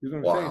 You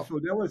know what I'm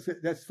saying? So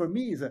that's for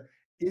me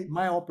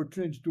my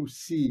opportunity to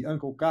see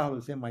Uncle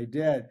Carlos and my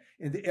dad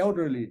and the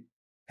elderly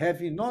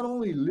having not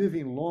only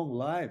living long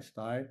lives,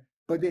 Ty,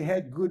 but they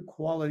had good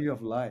quality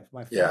of life.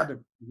 My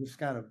father was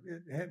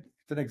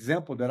it's an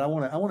example that I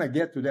want to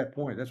get to that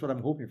point. That's what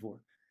I'm hoping for.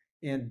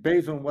 And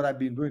based on what I've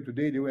been doing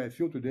today, the way I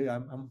feel today,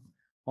 I'm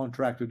on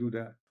track to do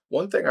that.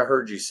 One thing I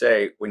heard you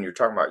say when you were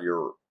talking about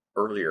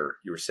earlier,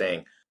 you were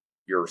saying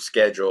your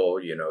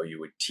schedule, you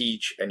would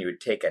teach and you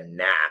would take a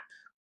nap,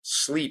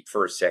 sleep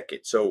for a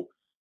second. So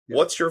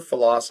what's your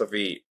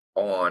philosophy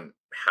on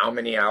how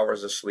many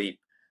hours of sleep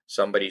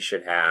somebody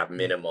should have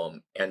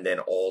minimum, and then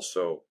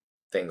also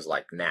things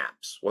like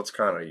naps? What's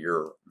kind of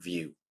your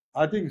view?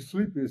 I think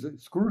sleep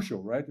it's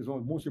crucial, right? It's one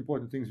of the most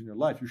important things in your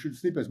life. You should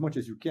sleep as much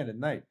as you can at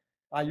night.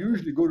 I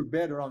usually go to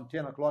bed around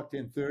 10 o'clock,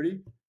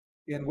 10:30,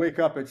 and wake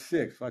up at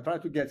 6. So I try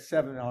to get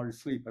 7 hours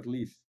sleep at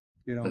least.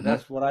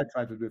 That's what I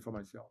try to do for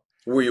myself.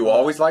 Were you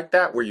always like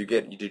that?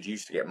 Did you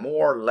used to get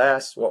more,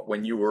 less? What,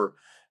 when you were,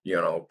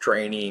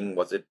 training,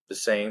 was it the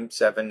same,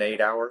 7, 8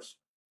 hours?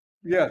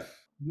 Yes.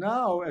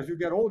 Now, as you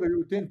get older,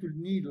 you tend to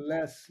need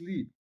less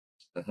sleep.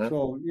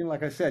 So,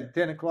 like I said,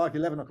 10 o'clock,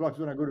 11 o'clock is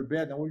when I go to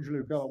bed. And I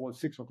usually go about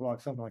 6 o'clock,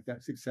 something like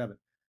that, 6, 7.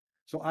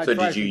 So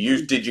did you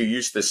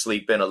used to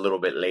sleep in a little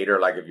bit later?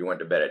 Like if you went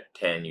to bed at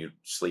 10, you'd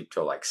sleep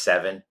till like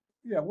 7?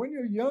 Yeah, when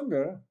you're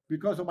younger,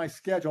 because of my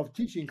schedule of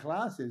teaching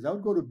classes, I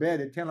would go to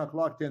bed at 10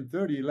 o'clock,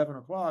 10:30, 11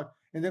 o'clock,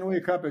 and then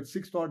wake up at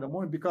 6:30 in the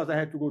morning because I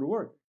had to go to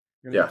work.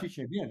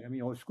 Teaching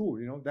again, or school,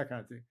 that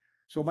kind of thing.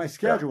 So my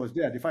schedule was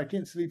that. If I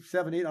can't sleep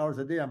 7, 8 hours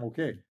a day, I'm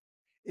okay.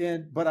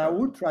 But I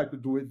would try to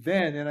do it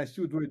then, and I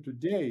still do it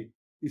today,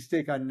 is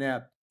take a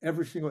nap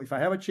if I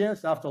have a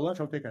chance, after lunch,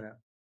 I'll take a nap.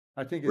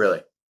 I think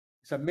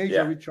it's a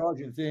major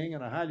recharging thing,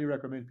 and I highly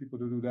recommend people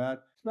to do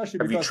that. Especially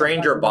have you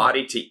trained your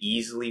body to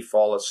easily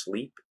fall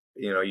asleep?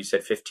 You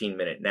said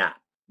 15-minute nap.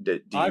 Do you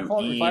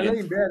eat? If I lay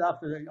in bed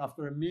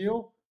after a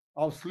meal,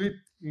 I'll sleep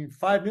in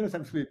 5 minutes.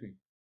 I'm sleeping.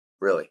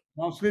 Really?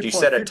 I'll sleep. Do you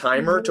set a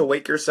timer to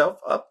wake yourself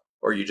up,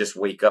 or you just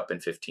wake up in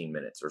 15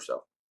 minutes or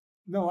so?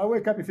 No, I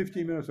wake up in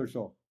 15 minutes or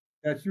so.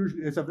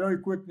 It's a very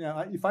quick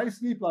nap. If I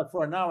sleep like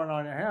for an hour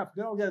and a half,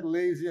 then I'll get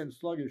lazy and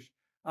sluggish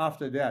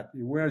after that.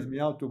 It wears me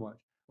out too much.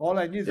 All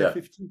I need is a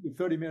 15 to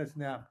 30 minutes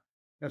nap.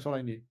 That's all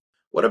I need.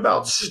 What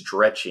about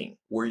stretching?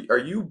 Are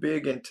you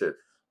big into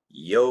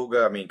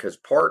yoga? I mean, because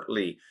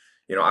partly,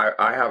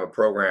 I have a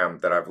program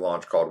that I've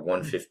launched called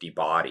 150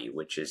 Body,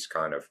 which is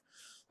kind of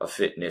a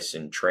fitness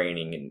and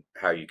training and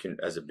how you can,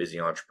 as a busy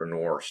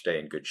entrepreneur, stay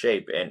in good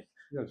shape. And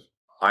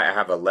I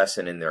have a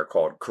lesson in there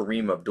called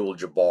Kareem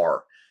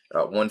Abdul-Jabbar,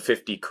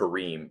 150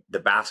 Kareem, the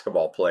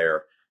basketball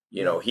player.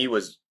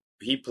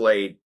 He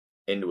played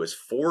into his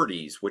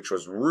 40s, which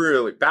was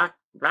really back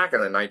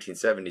in the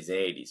 1970s and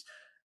 80s.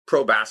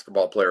 Pro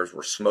basketball players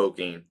were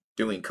smoking,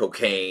 doing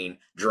cocaine,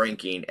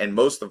 drinking, and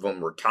most of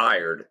them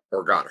retired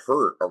or got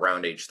hurt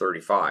around age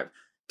 35.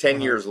 10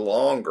 years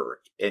longer.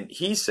 And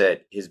he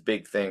said his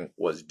big thing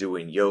was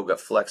doing yoga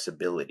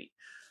flexibility.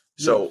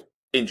 So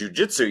in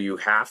jiu-jitsu, you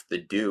have to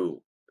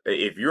do,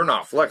 if you're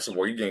not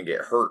flexible, you're going to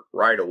get hurt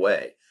right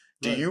away.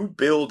 Do you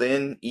build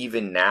in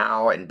even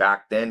now and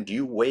back then?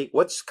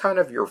 What's kind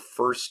of your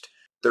first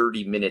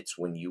 30 minutes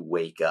when you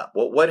wake up?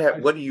 What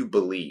do you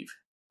believe?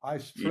 I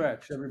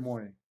stretch every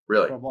morning.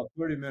 Really? For about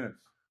 30 minutes.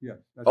 Yeah.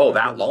 Oh,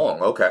 that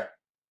long? Okay.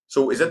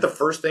 So is that the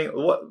first thing?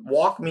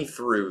 Walk me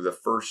through the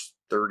first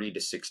 30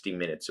 to 60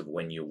 minutes of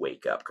when you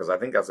wake up, because I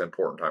think that's an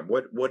important time.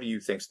 What do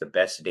you think's the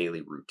best daily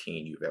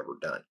routine you've ever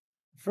done?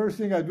 First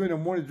thing I do in the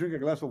morning is drink a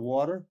glass of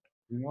water.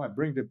 I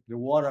bring the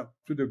water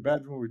to the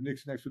bedroom with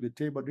Nick's next to the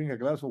table, drink a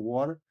glass of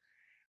water.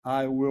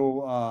 I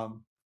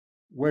will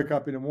wake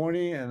up in the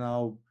morning and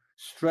I'll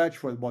stretch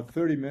for about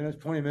 30 minutes,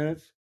 20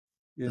 minutes,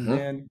 and Hmm.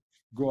 then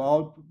go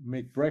out,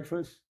 make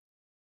breakfast,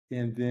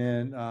 and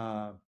then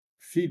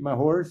feed my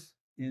horse,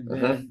 and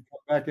Hmm. then come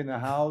back in the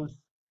house,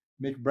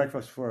 make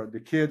breakfast for the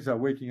kids are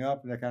waking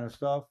up and that kind of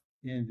stuff,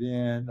 and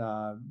then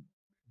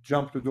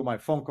jump to do my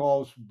phone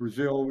calls,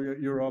 Brazil,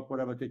 Europe,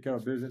 whatever, take care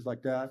of business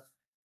like that,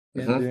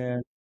 and Hmm.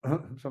 then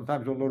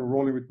sometimes do a little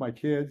rolling with my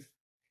kids,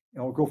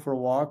 and I'll go for a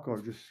walk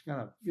or just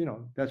kind of,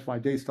 that's my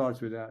day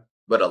starts with that.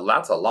 But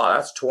that's a lot.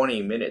 That's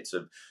 20 minutes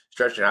of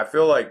stretching. I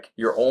feel like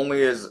you're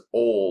only as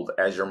old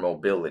as your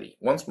mobility.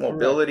 Once Correct.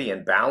 mobility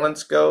and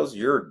balance goes,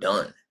 you're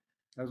done.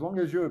 As long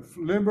as you're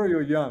limber,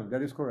 you're young.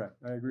 That is correct.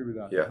 I agree with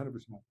that, Yeah.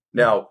 100%.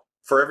 Now,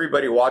 for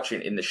everybody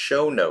watching, in the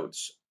show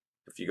notes,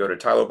 if you go to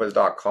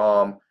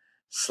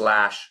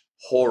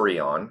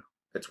tylopez.com/Rorion,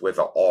 it's with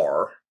a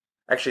R.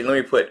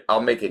 Actually,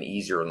 I'll make an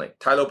easier link.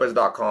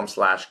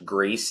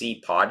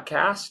 tylopez.com/Gracie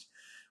podcast.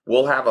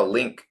 We'll have a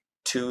link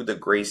to the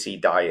Gracie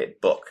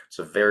diet book. It's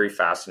a very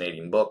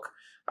fascinating book.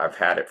 I've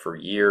had it for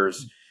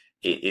years.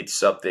 It's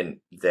something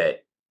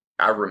that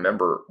I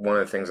remember. One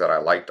of the things that I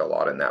liked a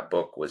lot in that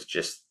book was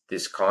just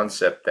this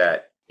concept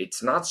that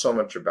it's not so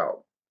much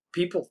about,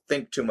 people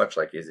think too much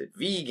like, is it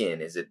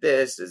vegan? Is it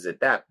this? Is it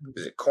that?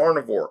 Is it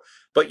carnivore?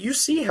 But you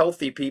see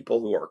healthy people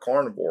who are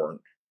carnivore and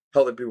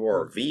healthy people who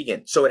are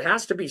vegan. So it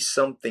has to be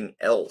something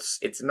else.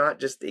 It's not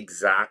just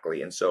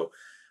exactly. And so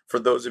for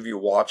those of you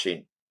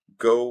watching,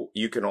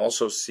 you can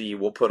also see,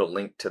 we'll put a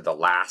link to the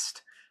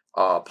last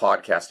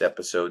podcast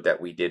episode that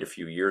we did a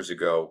few years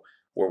ago,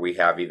 where we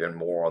have even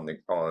more on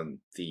the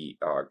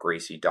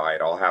Gracie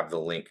diet. I'll have the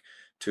link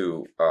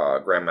to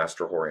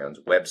Grandmaster Horion's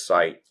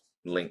website,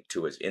 link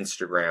to his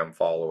Instagram,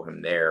 follow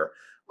him there.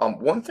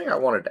 One thing I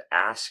wanted to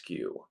ask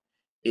you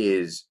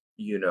is,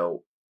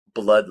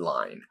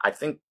 bloodline. I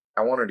think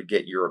I wanted to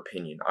get your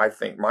opinion. I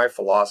think my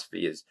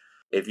philosophy is,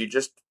 if you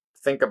just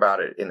think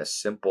about it in a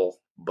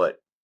simple but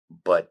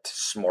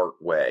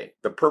smart way,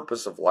 the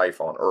purpose of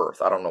life on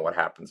earth, I don't know what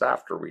happens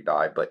after we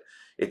die, but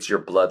it's your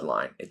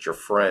bloodline. It's your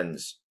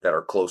friends that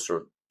are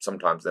closer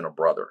sometimes than a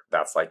brother.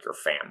 That's like your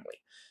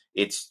family.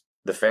 It's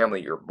the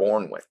family you're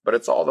born with, but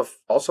it's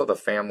also the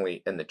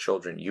family and the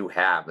children you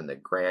have and the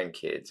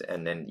grandkids,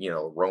 and then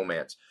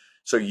romance.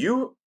 So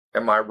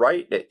am I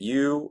right that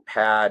you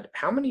had,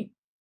 how many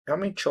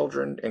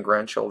children and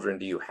grandchildren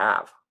do you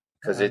have?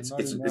 Because it's Not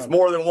it's it's enough.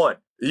 more than one.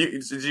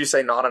 Did you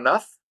say not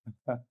enough?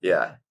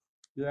 Yeah.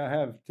 Yeah, I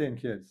have 10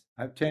 kids.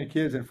 I have 10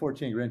 kids and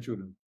 14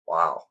 grandchildren.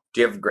 Wow.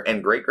 Do you have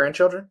and great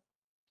grandchildren?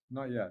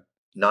 Not yet.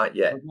 Not But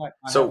yet. I have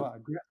So,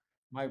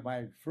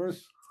 my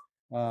first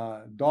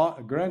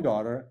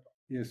granddaughter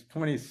is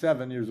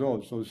 27 years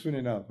old, so soon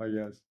enough, I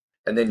guess.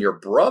 and then your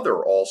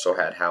brother also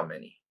had how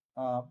many?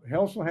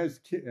 Helson has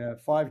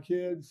 5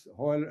 kids.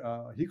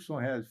 Hickson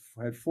had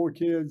 4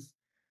 kids.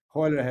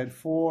 Hoyle had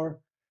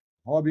 4.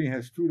 Hobby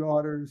has 2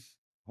 daughters.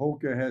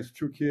 Holker has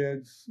 2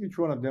 kids. Each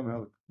one of them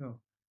have,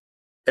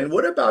 And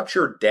what about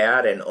your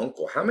dad and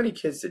uncle? How many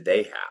kids did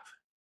they have?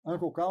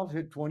 Uncle Carlos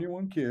had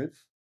 21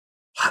 kids.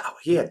 Wow,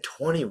 he had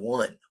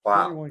 21.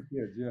 Wow. 21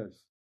 kids,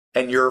 yes.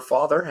 And your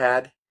father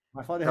had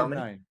My father how had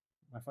many? 9.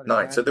 My father had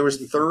 9. So 9. there The was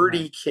oldest had 9.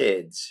 30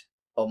 kids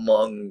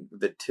among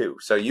the two.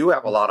 So you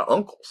have a lot of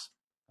uncles.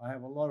 I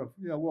have a lot of,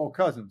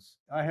 cousins.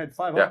 I had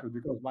 5 Yeah. uncles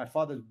because my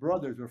father's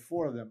brothers were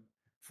 4 of them.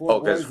 4 Oh,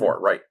 because boys and 4,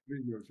 right.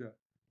 3 girls, yeah.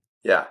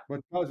 Yeah. But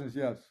cousins,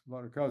 yes, a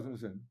lot of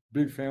cousins and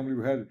big family.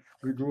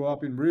 We grew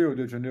up in Rio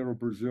de Janeiro,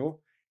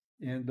 Brazil,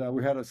 and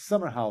we had a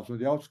summer house on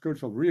the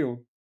outskirts of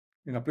Rio,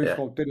 in a place Yeah.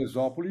 called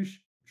Teresópolis,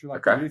 which is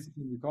like a Okay. basic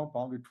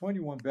compound with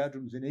 21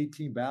 bedrooms and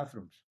 18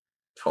 bathrooms.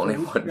 So we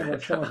 21 spent our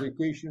summer bedroom.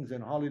 vacations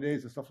and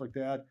holidays and stuff like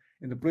that,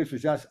 and the place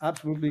was just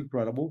absolutely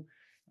incredible.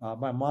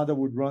 My mother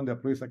would run the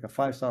place like a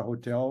 5-star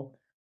hotel.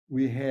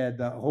 We had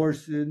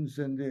horses,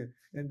 and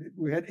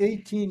we had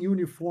 18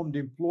 uniformed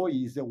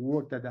employees that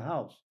worked at the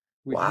house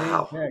with name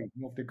Wow. tags,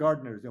 the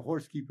gardeners, the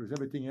horse keepers,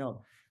 everything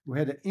else. We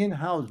had an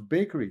in-house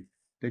bakery.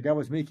 The guy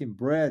was making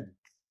bread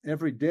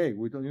every day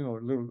with a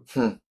little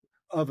Hmm.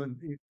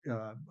 oven,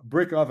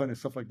 brick oven and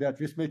stuff like that,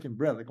 just making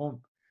bread, like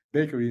own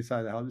bakery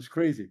inside the house. It's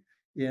crazy.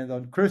 And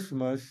on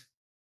Christmas,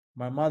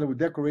 my mother would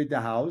decorate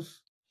the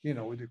house,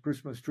 with the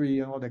Christmas tree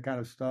and all that kind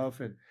of stuff.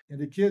 And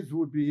the kids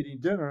would be eating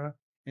dinner.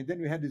 And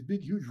then we had this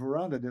big, huge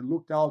veranda that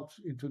looked out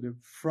into the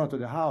front of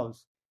the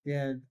house.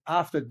 And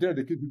after dinner,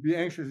 the kids would be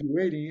anxiously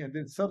waiting. And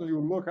then suddenly you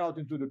look out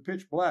into the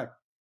pitch black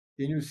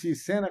and you see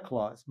Santa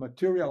Claus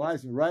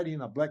materializing,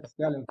 riding a black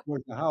stallion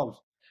towards the house.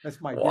 That's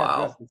my dad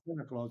dressed Wow. as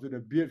Santa Claus with a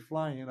beard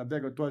flying and a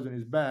bag of toys on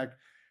his back,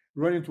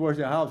 running towards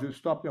the house. You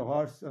stop the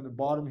horse on the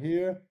bottom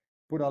here,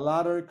 put a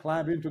ladder,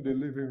 climb into the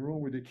living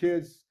room with the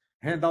kids,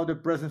 hand out the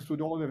presents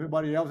to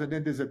everybody else, and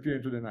then disappear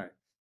into the night.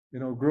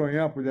 growing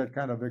up with that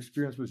kind of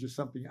experience was just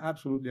something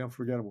absolutely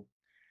unforgettable.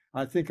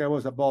 I think I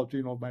was about,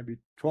 maybe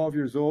 12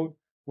 years old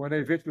when I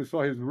eventually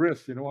saw his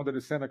wrist, under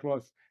the Santa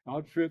Claus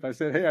outfit. I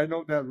said, hey, I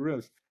know that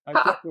wrist. I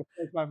kept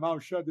my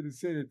mouth shut, didn't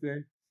say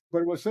anything.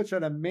 But it was such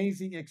an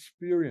amazing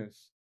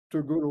experience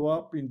to grow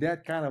up in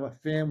that kind of a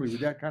family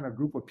with that kind of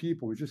group of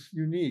people. It's just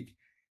unique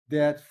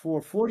that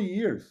for 40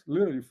 years,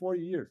 literally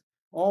 40 years,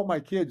 all my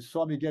kids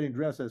saw me getting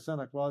dressed as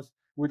Santa Claus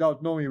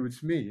without knowing it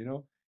was me.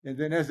 And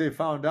then as they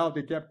found out,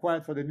 they kept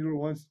quiet for the little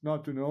ones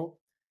not to know.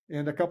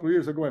 And a couple of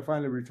years ago, I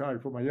finally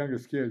retired for my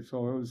youngest kid.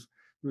 So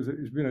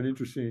it's been an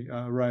interesting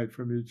ride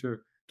for me to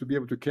be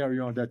able to carry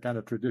on that kind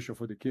of tradition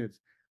for the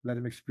kids, let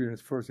them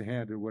experience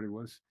firsthand what it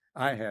was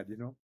I had.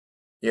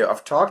 Yeah,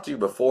 I've talked to you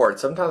before, and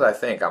sometimes I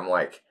think I'm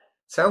like,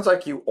 sounds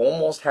like you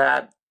almost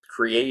had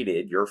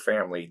created your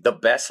family the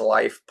best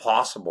life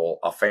possible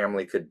a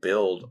family could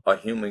build, a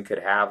human could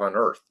have on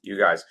earth. You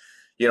guys,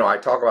 I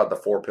talk about the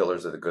four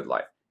pillars of the good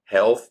life: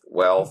 health,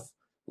 wealth,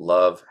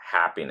 love,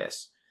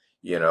 happiness,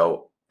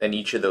 and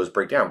each of those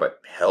break down. But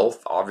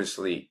health,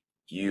 obviously,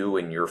 you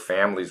and your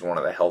family is one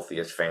of the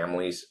healthiest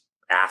families,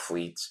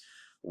 athletes.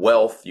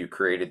 Wealth, you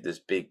created this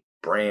big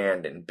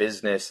brand and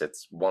business.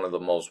 It's one of the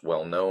most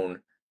well-known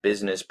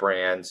business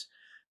brands.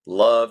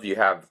 Love, you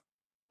have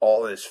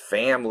all this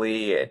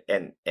family,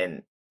 and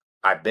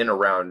I've been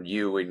around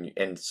you, and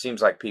it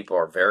seems like people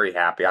are very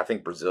happy. I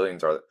think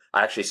Brazilians are.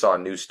 I actually saw a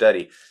new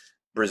study.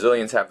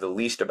 Brazilians have the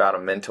least amount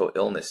of mental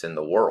illness in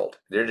the world.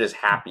 They're just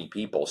happy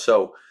people.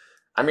 So,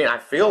 I mean, I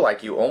feel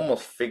like you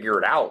almost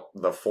figured out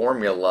the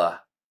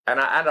formula, and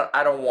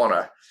I don't want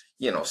to,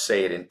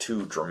 say it in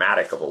too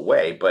dramatic of a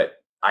way, but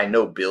I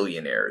know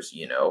billionaires,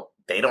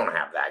 they don't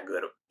have that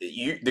good.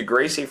 The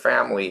Gracie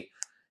family,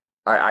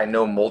 I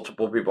know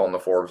multiple people on the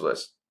Forbes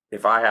list.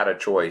 If I had a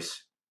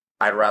choice,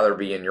 I'd rather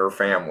be in your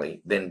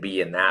family than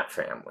be in that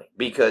family,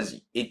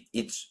 because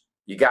it's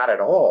you got it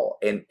all.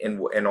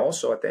 And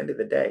also at the end of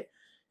the day,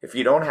 if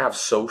you don't have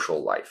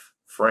social life,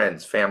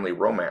 friends, family,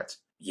 romance,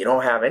 you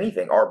don't have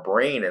anything. Our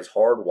brain is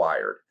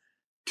hardwired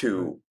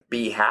to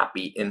be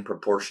happy in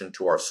proportion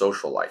to our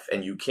social life,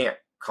 and you can't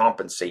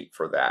compensate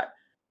for that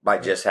by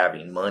just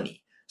having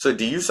money. So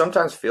do you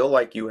sometimes feel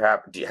like do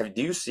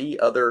you see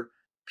other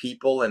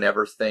people and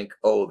ever think,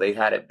 oh, they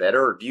had it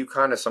better? Or do you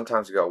kind of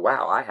sometimes go,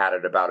 wow, I had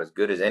it about as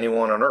good as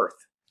anyone on earth?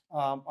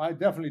 I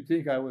definitely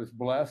think I was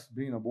blessed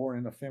being born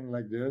in a family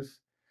like this.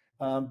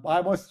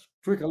 I must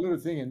tweak a little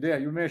thing in there.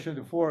 You mentioned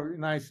the four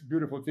nice,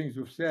 beautiful things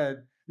you've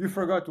said. You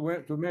forgot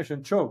to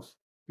mention chokes,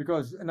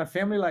 because in a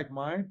family like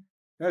mine,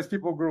 as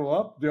people grow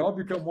up, they all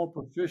become more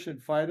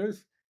proficient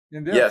fighters,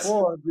 and Yes.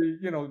 therefore,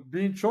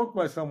 being choked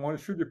by someone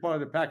should be part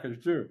of the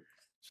package too.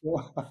 So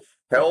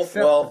Health, accept the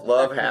wealth,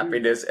 love, fact that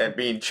happiness, and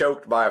being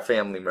choked by a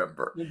family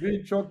member. you're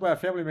being choked by a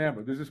family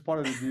member. This is part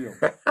of the deal.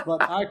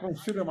 But I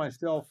consider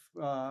myself,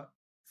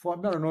 for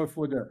I don't know,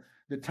 for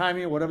the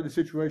timing, whatever the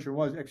situation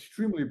was,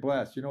 extremely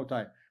blessed,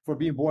 Ty, for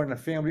being born in a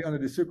family under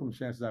the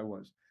circumstances I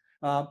was.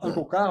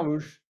 Uncle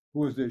Carlos,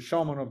 who was the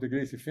shaman of the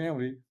Gracie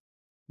family,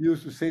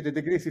 used to say that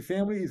the Gracie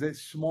family is a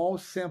small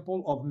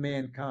sample of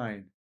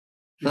mankind.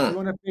 If you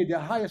want to pay the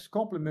highest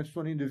compliments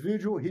to an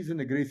individual, he's in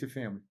the Gracie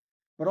family.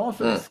 But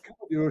also the sky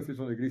of the earth is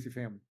on the Gracie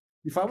family.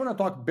 If I want to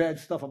talk bad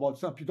stuff about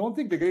something, don't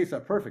think the Gracies are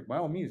perfect. By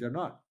all means, they're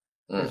not.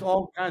 There's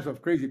all kinds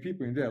of crazy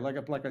people in there.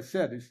 Like I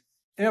said, there's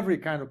every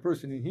kind of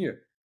person in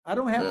here. I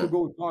don't have to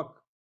go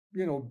talk,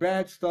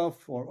 bad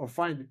stuff or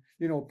find,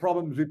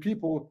 problems with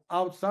people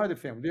outside the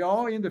family. They're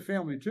all in the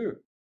family too.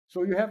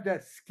 So you have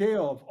that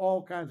scale of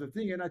all kinds of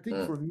things. And I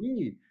think for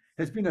me,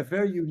 has been a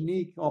very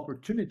unique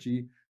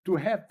opportunity to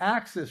have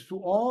access to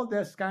all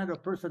this kind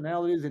of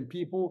personalities and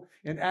people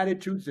and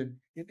attitudes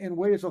and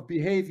ways of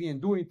behaving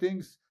and doing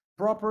things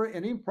proper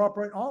and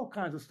improper and all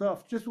kinds of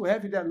stuff. Just to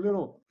have that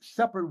little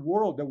separate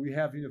world that we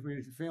have in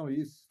the family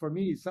is, for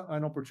me, it's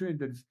an opportunity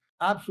that's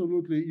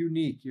absolutely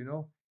unique,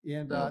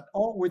 And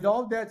with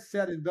all that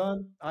said and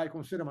done, I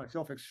consider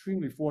myself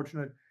extremely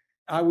fortunate.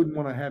 I wouldn't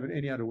want to have it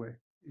any other way.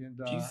 And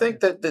Do you think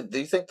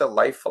the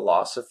life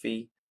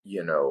philosophy,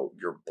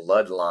 your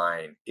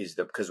bloodline is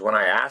because when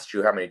I asked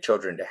you how many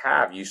children to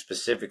have, you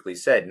specifically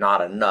said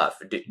not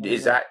enough.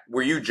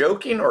 Were you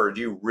joking, or do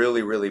you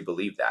really, really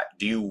believe that?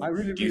 Do you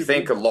really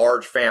think a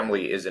large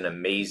family is an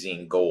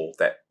amazing goal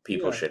that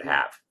people should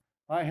have?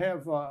 I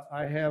have,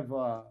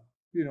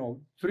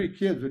 three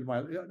kids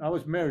I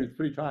was married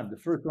three times. The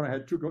first one I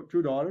had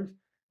two daughters.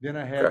 Then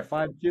I had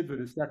 5 kids with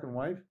the second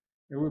wife.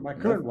 And with my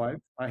current wife,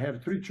 I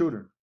have 3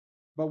 children.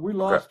 But we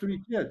lost 3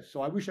 kids.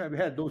 So I wish I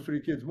had those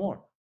 3 kids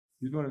more.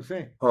 You know what I'm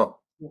saying? Huh.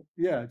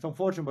 Yeah, it's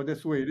unfortunate, but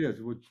that's the way it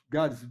is, with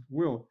God's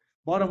will.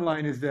 Bottom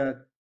line is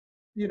that,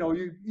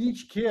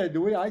 each kid,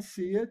 the way I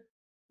see it,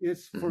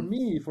 is for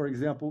me, for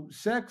example,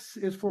 sex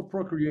is for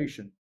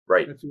procreation.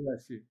 Right. That's the way I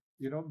see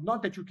it.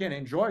 Not that you can't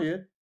enjoy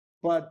it,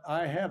 but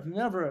I have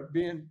never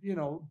been,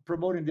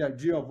 promoting the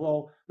idea of,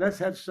 well, let's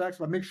have sex,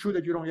 but make sure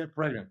that you don't get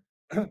pregnant.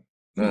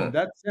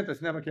 That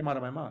sentence never came out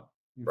of my mouth.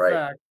 In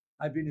fact,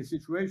 I've been in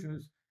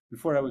situations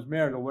before I was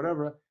married or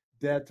whatever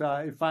that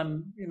if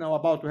I'm,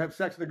 about to have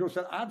sex, the girl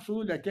said,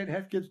 absolutely, I can't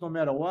have kids no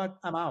matter what,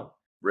 I'm out.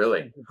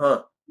 Really?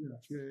 Huh.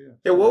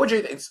 Yeah, what would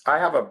you think? I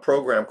have a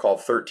program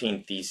called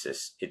 13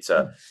 Thesis. It's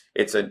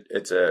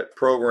a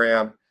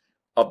program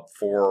up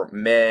for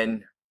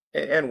men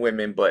and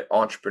women, but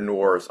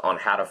entrepreneurs on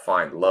how to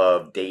find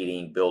love,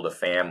 dating, build a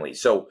family.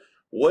 So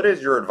what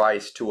is your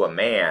advice to a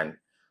man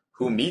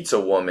who meets a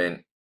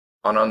woman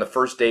and on the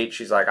first date,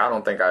 she's like, I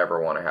don't think I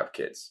ever want to have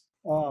kids.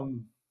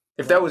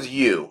 If that was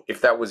you,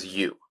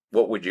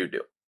 what would you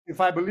do? If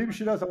I believe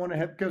she doesn't want to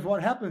have, because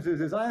what happens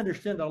is I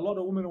understand that a lot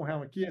of women don't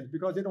have kids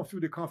because they don't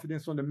feel the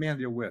confidence on the man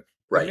they're with.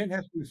 Right. The man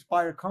has to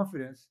inspire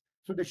confidence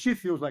so that she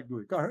feels like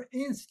doing it. Because her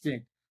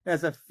instinct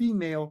as a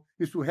female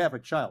is to have a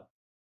child.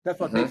 That's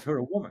what makes her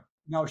a woman.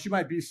 Now, she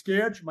might be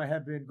scared. She might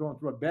have been going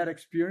through a bad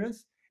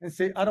experience and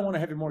say, I don't want to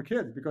have any more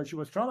kids because she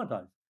was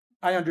traumatized.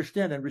 I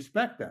understand and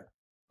respect that.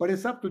 But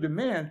it's up to the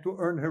man to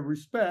earn her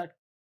respect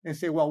and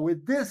say, well,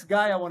 with this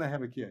guy, I want to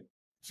have a kid.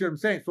 See what I'm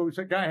saying? So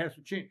the guy has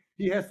to change.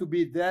 He has to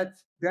be that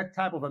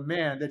type of a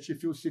man that she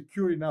feels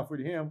secure enough with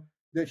him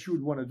that she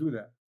would want to do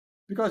that.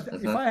 Because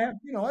if I have,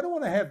 I don't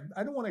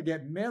want to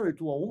get married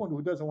to a woman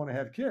who doesn't want to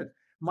have kids.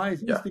 My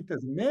instinct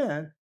as a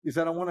man is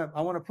that I want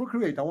to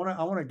procreate. I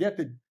want to get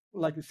the,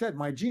 like you said,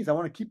 my genes. I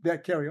want to keep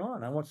that carry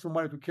on. I want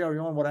somebody to carry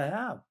on what I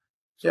have.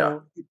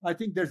 So I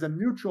think there's a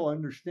mutual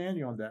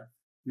understanding on that,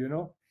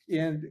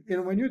 And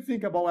when you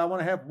think about, I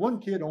want to have one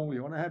kid only,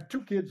 I want to have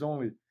two kids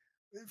only.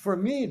 For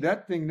me,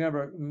 that thing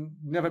never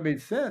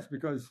made sense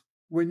because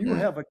when you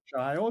have a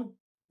child,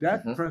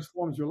 that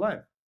transforms your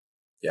life.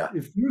 Yeah.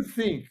 If you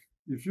think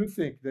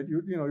that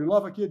you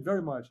love a kid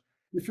very much,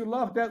 if you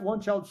love that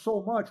one child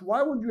so much,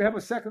 why wouldn't you have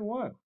a second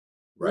one?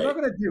 Right. You're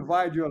not going to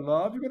divide your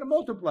love. You're going to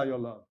multiply your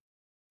love.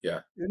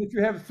 Yeah. And if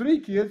you have three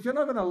kids, you're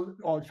not going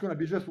to, it's going to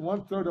be just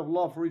 1/3 of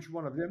love for each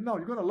one of them. No,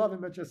 you're going to love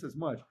them just as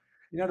much.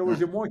 In other words,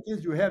 the more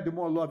kids you have, the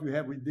more love you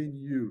have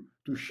within you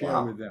to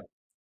share with them.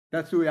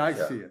 That's the way I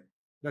see it.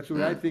 That's the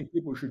way I think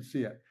people should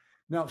see it.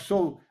 Now,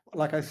 so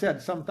like I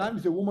said,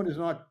 sometimes the woman is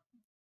not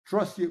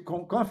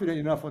confident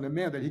enough on the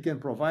man that he can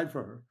provide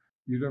for her.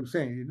 You know what I'm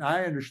saying? And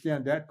I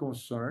understand that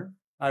concern.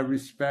 I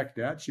respect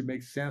that. She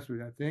makes sense with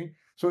that thing.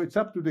 So it's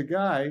up to the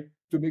guy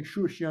to make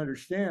sure she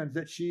understands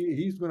that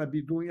he's going to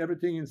be doing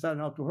everything inside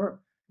and out to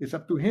her. It's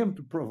up to him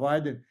to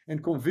provide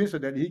and convince her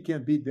that he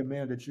can be the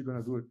man that she's going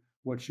to do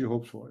what she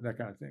hopes for, that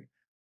kind of thing.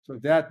 So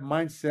that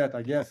mindset,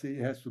 I guess,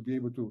 it has to be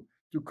able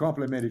to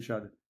complement each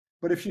other.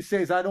 But if she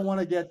says, I don't want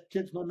to get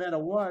kids no matter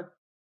what,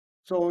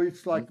 so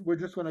it's like we're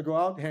just going to go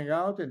out, hang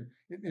out,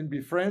 and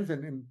be friends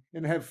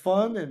and have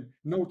fun and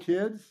no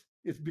kids,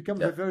 it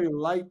becomes a very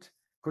light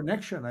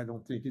connection, I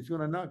don't think. It's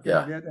going to not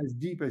get as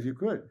deep as you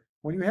could.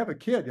 When you have a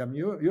kid, I mean,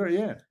 you're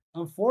in.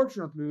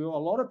 Unfortunately, a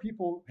lot of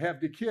people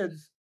have the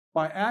kids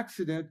by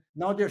accident.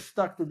 Now they're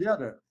stuck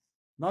together.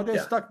 Now they're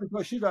stuck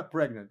because she got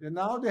pregnant. And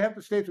now they have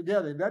to stay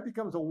together. And that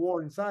becomes a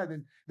war inside.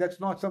 And that's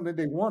not something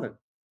they wanted.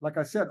 Like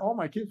I said, all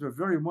my kids were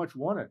very much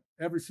wanted,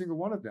 every single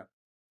one of them.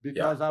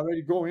 Because I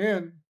already go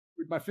in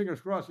with my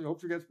fingers crossed and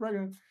hope she gets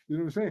pregnant. You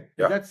know what I'm saying?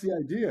 Yeah. That's the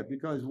idea.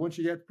 Because when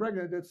she gets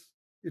pregnant,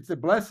 it's a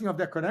blessing of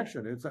that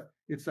connection.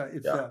 It's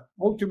a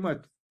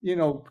ultimate,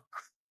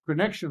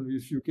 connection.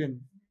 If you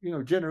can,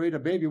 generate a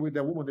baby with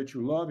that woman that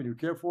you love and you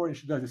care for, and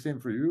she does the same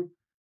for you,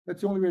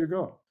 that's the only way to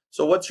go.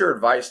 So what's your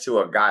advice to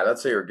a guy?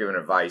 Let's say you're giving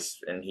advice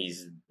and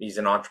he's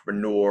an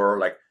entrepreneur.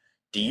 Like,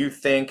 do you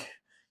think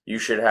you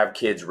should have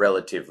kids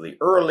relatively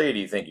early? Do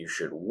you think you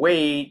should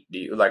wait?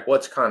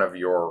 What's kind of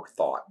your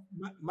thought?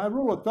 My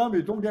rule of thumb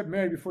is don't get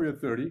married before you're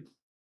 30.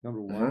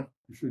 Number one,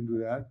 you shouldn't do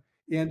that.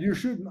 And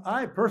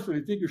I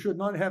personally think you should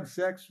not have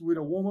sex with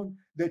a woman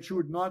that you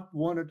would not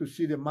want her to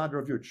see the mother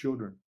of your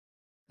children.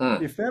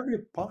 If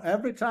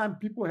every time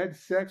people had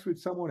sex with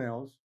someone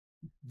else,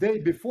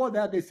 before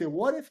that they say,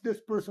 what if this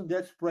person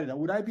gets pregnant?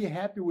 Would I be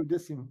happy with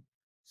this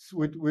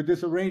with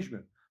this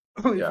arrangement?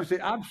 If you say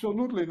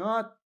absolutely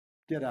not,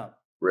 get out.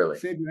 Really?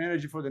 Save your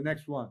energy for the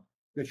next one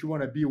that you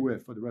want to be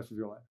with for the rest of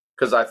your life.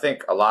 Because I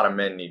think a lot of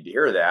men need to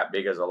hear that,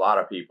 because a lot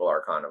of people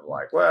are kind of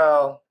like,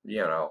 well,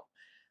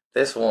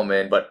 this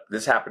woman, but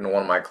this happened to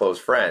one of my close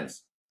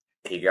friends.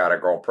 He got a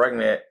girl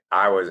pregnant.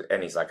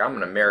 And he's like, I'm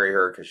going to marry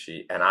her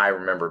and I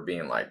remember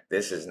being like,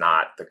 this is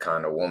not the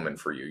kind of woman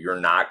for you. You're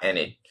not. And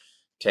it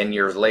 10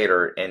 years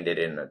later ended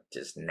in a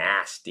just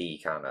nasty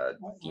kind of,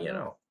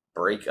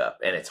 breakup,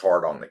 and it's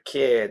hard on the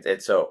kids.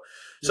 And so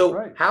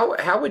right.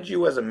 How would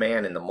you as a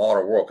man in the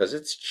modern world, because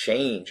it's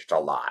changed a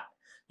lot,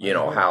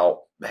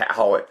 how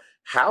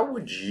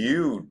would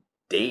you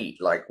date?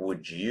 Like,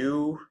 would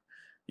you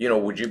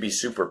be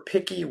super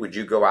picky? Would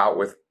you go out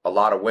with a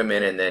lot of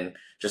women and then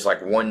just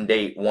like one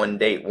date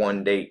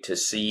to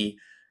see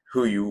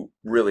who you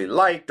really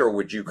liked? Or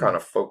would you kind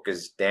of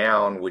focus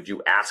down? Would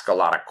you ask a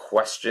lot of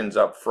questions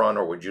up front,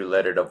 or would you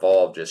let it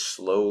evolve just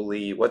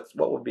slowly? What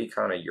would be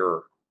kind of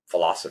your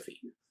philosophy?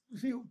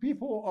 See,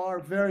 people are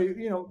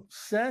very,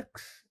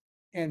 sex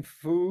and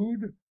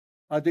food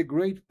are the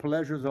great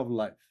pleasures of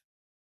life.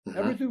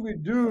 Everything we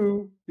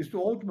do is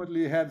to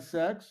ultimately have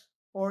sex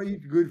or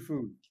eat good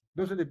food.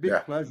 Those are the big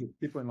pleasures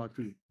people in life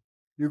do.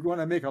 You're going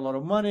to make a lot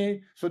of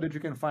money so that you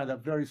can find a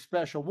very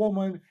special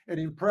woman and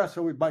impress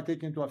her by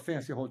taking her to a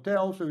fancy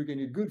hotel so you can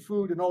eat good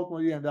food and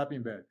ultimately you end up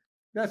in bed.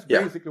 That's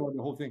basically what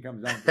the whole thing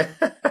comes down to.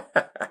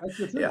 That's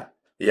the truth.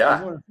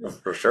 Yeah,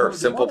 for sure. So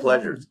Simple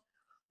pleasures.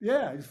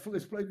 It's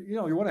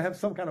you want to have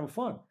some kind of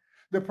fun.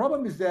 The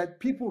problem is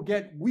that people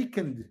get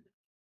weakened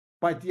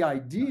by the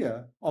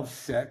idea of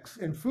sex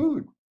and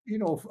food.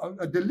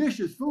 A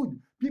delicious food.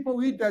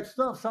 People eat that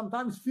stuff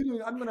sometimes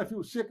feeling, I'm going to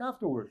feel sick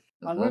afterwards.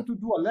 I went to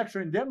do a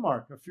lecture in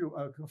Denmark a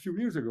few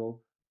years ago,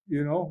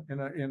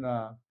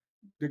 the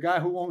guy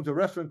who owns a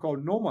restaurant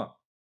called Noma.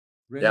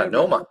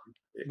 Noma.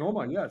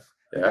 Noma, yes.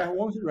 The guy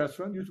who owns the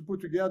restaurant used to put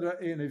together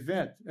an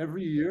event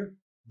every year,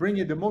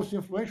 bringing the most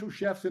influential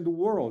chefs in the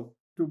world.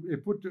 He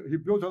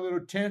built a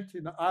little tent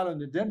in the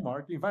island in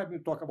Denmark. He invited me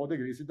to talk about the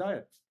Gracie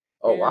diet.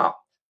 Oh, wow.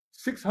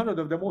 600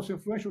 of the most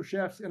influential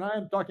chefs, and I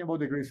am talking about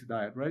the Gracie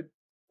diet, right?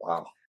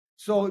 Wow.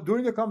 So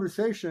during the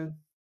conversation,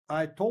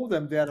 I told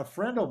them that a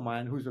friend of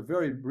mine, who's a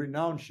very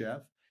renowned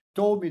chef,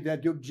 told me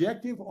that the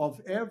objective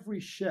of every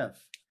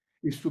chef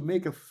is to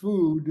make a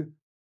food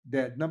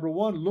that, number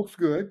one, looks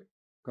good,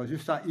 because you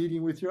start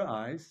eating with your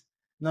eyes.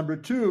 Number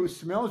two,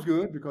 smells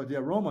good, because the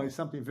aroma is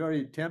something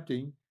very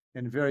tempting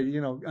and very,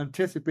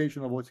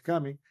 anticipation of what's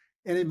coming.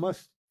 And it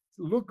must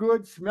look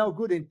good, smell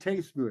good, and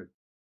taste good.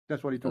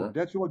 That's what he told me.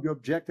 That's what the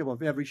objective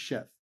of every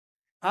chef.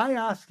 I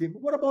asked him,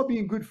 what about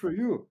being good for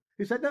you?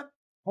 He said,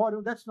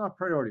 no, that's not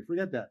priority.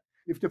 Forget that.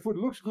 If the food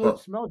looks good,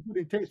 smells good,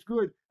 and tastes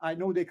good, I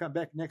know they come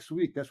back next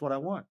week. That's what I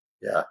want.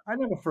 Yeah. I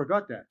never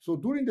forgot that. So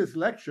during this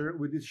lecture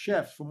with these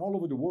chefs from all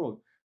over the world,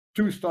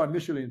 2-star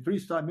Michelin,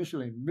 3-star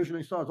Michelin,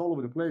 Michelin stars all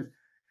over the place,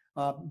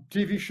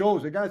 TV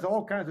shows, the guys,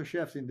 all kinds of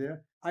chefs in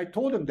there. I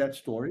told them that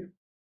story.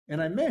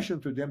 And I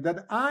mentioned to them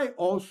that I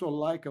also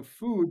like a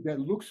food that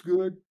looks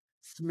good,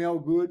 smell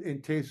good,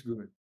 and taste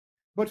good.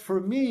 But for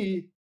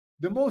me,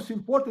 the most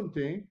important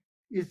thing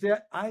is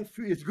that I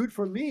feel it's good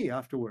for me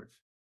afterwards.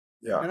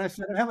 Yeah. And I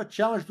said, I have a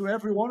challenge to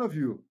every one of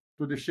you,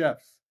 to the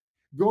chefs.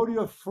 Go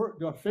to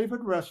your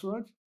favorite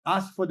restaurant,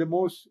 ask for the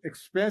most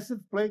expensive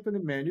plate on the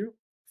menu,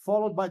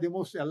 followed by the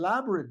most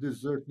elaborate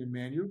dessert in the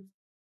menu.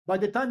 By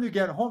the time you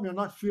get home, you're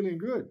not feeling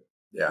good.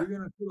 Yeah. You're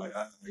going to feel like,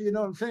 you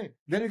know what I'm saying?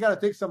 Then you got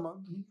to take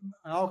some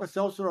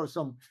Alka-Seltzer or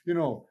some,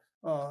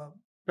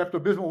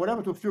 Pepto-Bismol,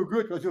 whatever, to feel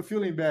good because you're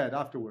feeling bad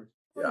afterwards.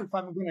 Yeah. If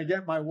I'm going to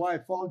get my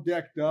wife all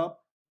decked up,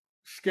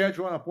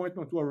 schedule an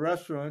appointment to a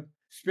restaurant,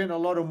 spend a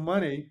lot of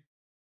money,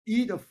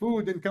 eat a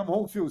food, and come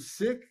home feel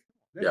sick,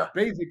 that's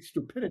basic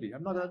stupidity.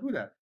 I'm not going to do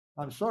that.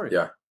 I'm sorry.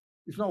 Yeah.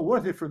 It's not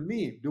worth it for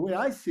me. The way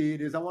I see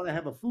it is I want to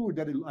have a food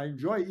that I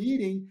enjoy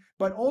eating,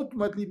 but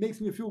ultimately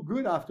makes me feel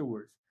good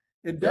afterwards.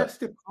 And that's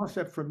the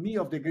concept for me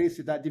of the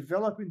Gracie, that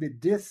developing the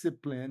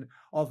discipline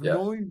of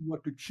knowing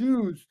what to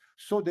choose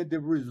so that the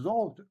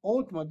result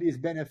ultimately is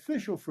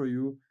beneficial for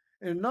you,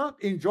 and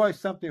not enjoy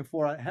something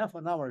for a half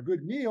an hour, a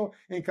good meal,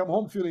 and come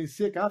home feeling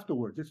sick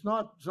afterwards. It's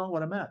not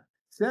what I'm at.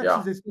 Sex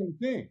is the same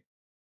thing.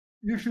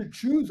 You should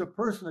choose a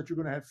person that you're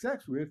going to have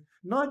sex with,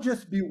 not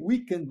just be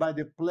weakened by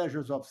the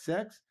pleasures of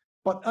sex,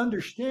 but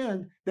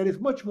understand that it's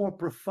much more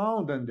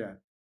profound than that.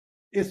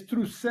 It's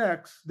through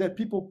sex that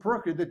people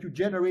procreate, that you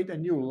generate a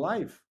new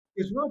life.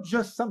 It's not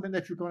just something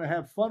that you're going to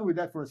have fun with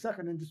that for a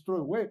second and just throw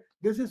it away.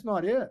 This is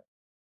not it.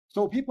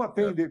 So people are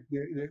paying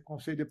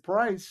the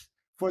price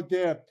for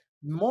their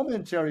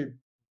momentary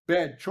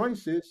bad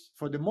choices,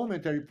 for the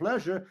momentary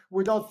pleasure,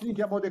 without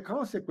thinking about the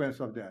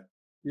consequence of that.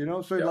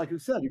 So like you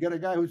said, you get a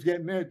guy who's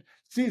getting married,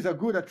 sees a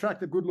good,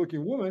 attractive,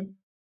 good-looking woman,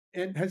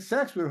 and has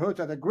sex with her,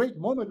 had a great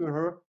moment with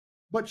her,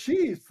 but she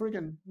is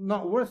freaking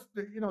not worth,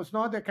 it's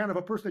not that kind of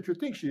a person that you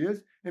think she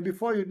is. And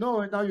before you know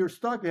it, now you're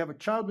stuck. You have a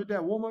child with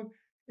that woman,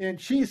 and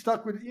she's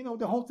stuck with,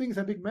 the whole thing is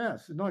a big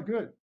mess. It's not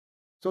good.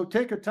 So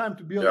take your time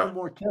to be a little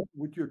more careful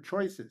with your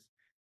choices.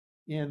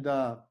 And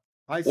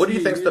what do you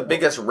think is the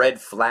biggest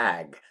red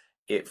flag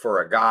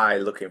for a guy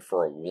looking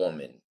for a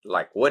woman?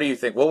 Like, what do you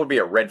think? What would be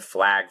a red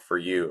flag for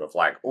you of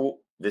like, oh,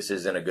 this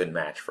isn't a good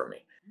match for me?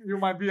 You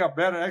might be a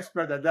better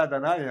expert at that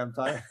than I am,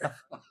 Ty.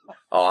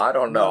 Oh, I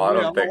don't know. I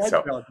don't think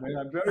so. Belt, man.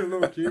 I'm very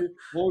low key,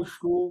 old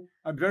school.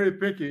 I'm very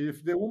picky.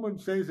 If the woman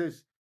says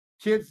there's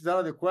kids out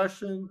of the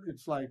question,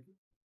 it's like,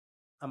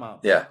 I'm out.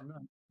 Yeah.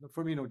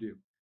 For me, no deal.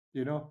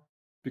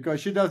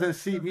 Because she doesn't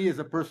see me as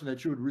a person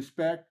that she would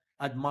respect,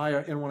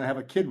 admire, and want to have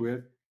a kid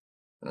with.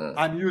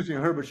 I'm using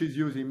her, but she's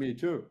using me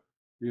too.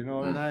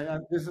 And I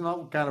this is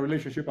not the kind of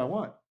relationship I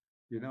want.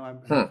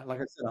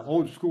 Like I said, I'm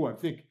old school. I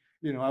think,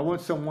 I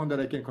want someone that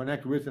I can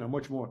connect with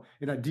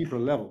in a deeper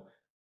level.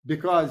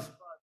 Because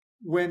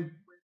when,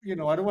 I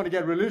don't want to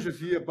get religious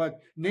here, but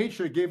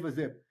nature gave us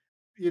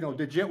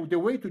the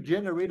way to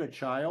generate a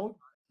child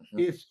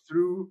is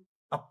through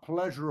a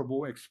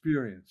pleasurable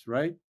experience,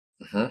 right?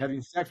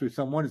 Having sex with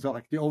someone is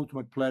like the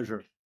ultimate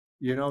pleasure,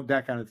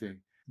 that kind of thing.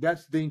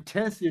 That's the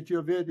intensity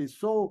of it is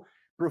so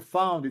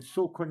profound, it's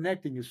so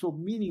connecting, it's so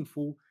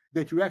meaningful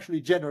that you actually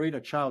generate a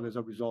child as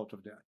a result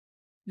of that.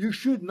 You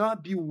should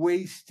not be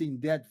wasting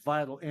that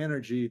vital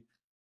energy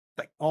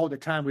like all the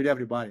time with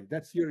everybody.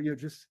 That's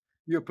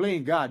you're you're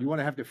playing God. You want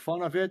to have the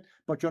fun of it,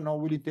 but you're not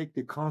willing to take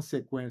the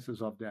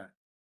consequences of that.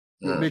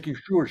 You're Mm. making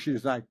sure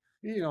she's like,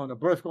 on a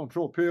birth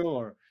control pill,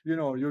 or,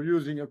 you're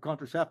using a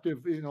contraceptive,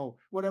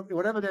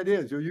 whatever that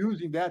is. You're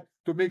using that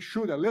to make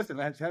sure that, listen,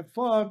 let's have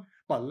fun,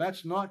 but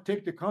let's not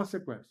take the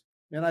consequence.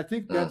 And I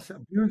think that's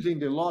abusing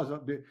the laws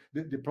of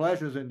the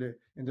pleasures and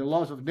the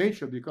laws of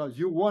nature, because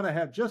you want to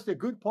have just a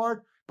good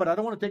part, but I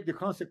don't want to take the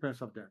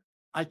consequence of that.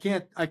 I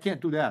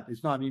can't do that.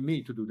 It's not in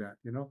me to do that,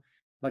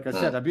 Like I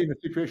said, I've been in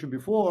a situation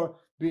before,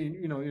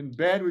 being, in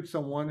bed with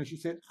someone, and she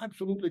said,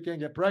 absolutely can't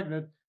get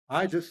pregnant.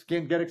 I just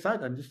can't get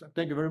excited. I'm just,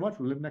 thank you very much.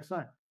 We'll live next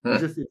time.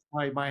 It's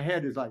my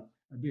head is like,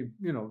 I've been,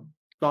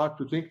 taught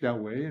to think that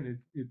way, and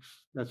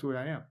that's who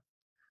I am.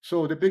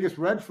 So the biggest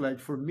red flag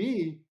for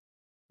me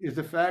is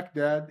the fact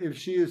that if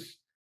she is,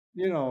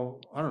 I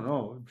don't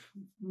know,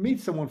 meet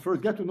someone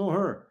first, get to know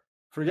her,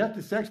 forget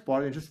the sex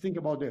part, and just think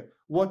about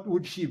what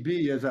would she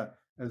be as a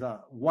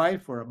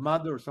wife or a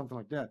mother or something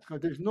like that.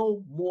 Because there's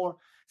no more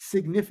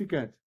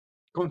significant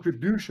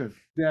contribution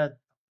that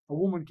a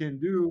woman can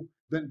do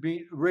than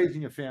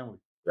raising a family.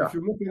 Yeah. If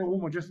you look at a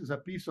woman just as a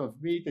piece of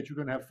meat that you're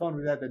going to have fun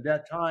with at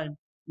that time,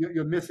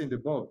 you're missing the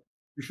boat.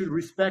 You should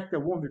respect a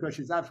woman because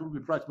she's absolutely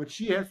priceless, but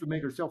she has to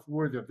make herself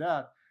worthy of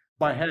that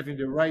by having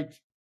the right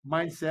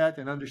mindset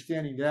and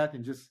understanding that,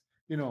 and just,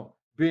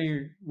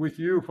 being with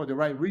you for the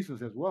right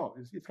reasons as well.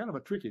 It's kind of a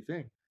tricky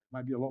thing.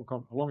 Might be a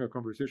longer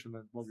conversation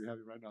than what we're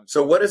having right now.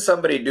 So what does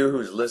somebody do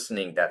who's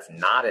listening that's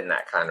not in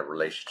that kind of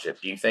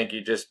relationship? Do you think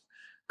you just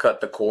cut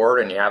the cord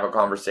and you have a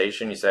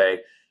conversation, you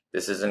say,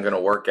 this isn't going to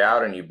work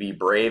out, and you be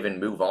brave and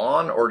move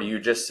on? Or do you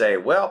just say,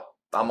 well,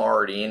 I'm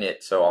already in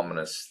it, so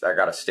I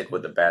got to stick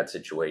with the bad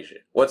situation?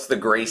 What's the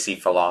Gracie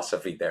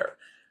philosophy there?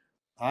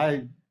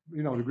 The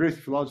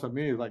Gracie philosophy for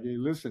me is like, hey,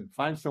 listen,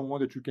 find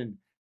someone that you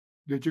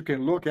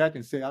can look at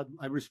and say,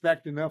 I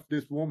respect enough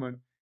this woman,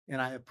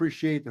 and I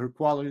appreciate her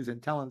qualities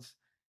and talents,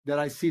 that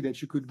I see that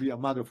she could be a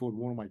mother for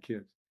one of my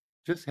kids.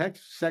 Just have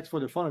sex for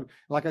the fun of it.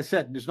 Like I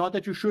said, it's not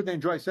that you shouldn't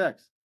enjoy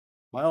sex.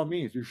 By all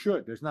means, you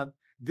should.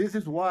 This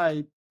is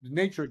why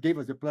nature gave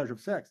us the pleasure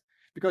of sex.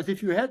 Because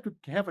if you had to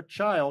have a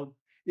child,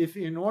 if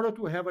in order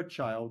to have a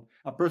child,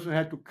 a person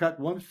had to cut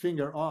one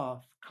finger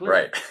off,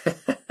 right.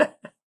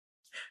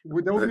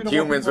 The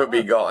humans would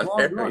be gone.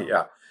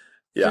 Yeah.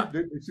 Yeah.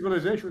 The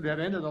civilization would have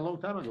ended a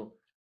long time ago.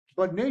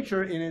 But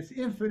nature, in its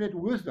infinite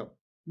wisdom,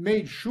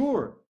 made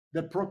sure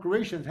that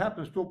procreation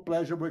happens to a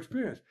pleasurable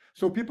experience.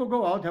 So people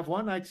go out, have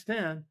one night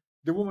stand,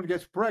 the woman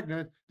gets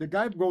pregnant, the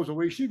guy goes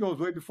away, she goes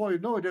away. Before you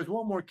know it, there's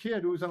one more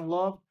kid who's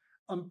unloved,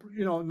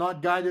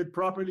 not guided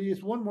properly.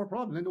 It's one more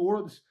problem. And the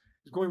world is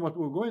going what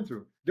we're going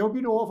through. There will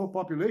be no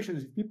overpopulation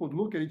if people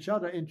look at each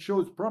other and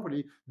chose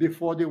properly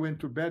before they went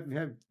to bed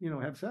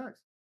and have sex.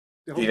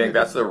 Do you think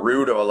that's the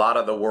root of a lot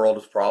of the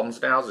world's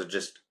problems now? Is it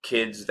just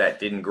kids that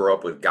didn't grow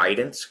up with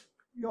guidance?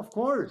 Yeah, of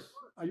course.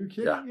 Are you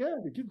kidding? Yeah,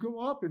 the kids grow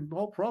up and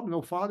no problem,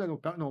 no father,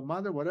 no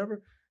mother,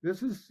 whatever.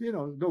 This is,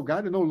 no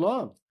guidance, no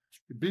love.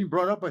 Being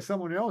brought up by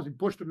someone else and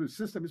pushed through the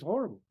system is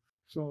horrible.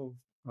 So,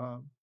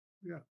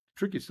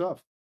 tricky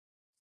stuff.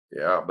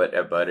 Yeah,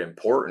 but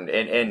important.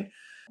 And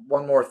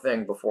one more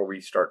thing before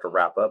we start to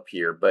wrap up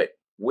here. But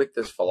with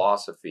this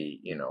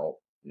philosophy,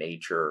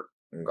 nature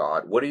and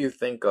God, what do you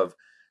think of?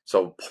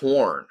 So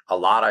porn, a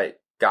lot of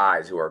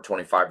guys who are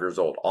 25 years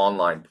old,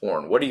 online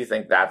porn, what do you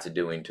think that's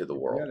doing to the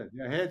world?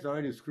 Their head's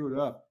already screwed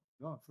up.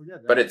 No, forget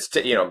that. But it's,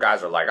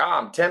 guys are like,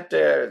 I'm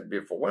tempted,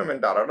 beautiful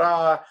women,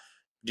 da-da-da.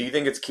 Do you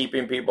think it's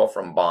keeping people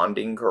from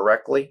bonding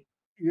correctly?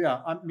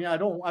 Yeah, I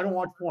don't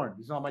watch porn.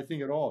 It's not my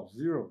thing at all.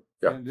 Zero.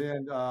 Yeah. And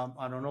then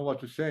I don't know what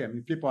to say. I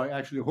mean, people are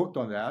actually hooked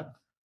on that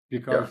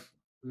because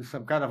there's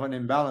some kind of an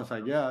imbalance,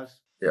 I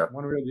guess. Yeah.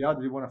 One way or the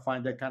other, you want to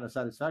find that kind of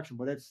satisfaction,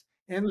 but it's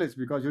endless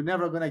because you're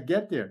never going to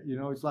get there.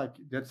 It's like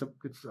it's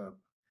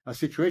a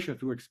situation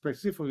to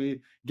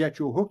specifically get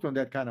you hooked on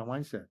that kind of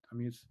mindset. I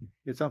mean,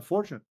 it's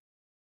unfortunate.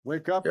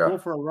 Wake up, go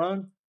for a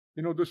run,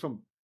 do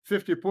some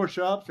 50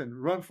 push-ups and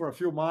run for a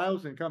few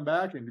miles and come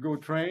back and go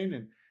train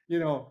and,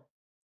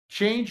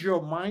 change your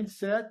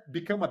mindset,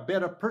 become a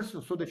better person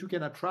so that you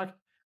can attract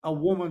a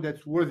woman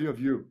that's worthy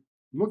of you.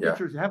 Look at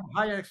yourself, have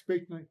higher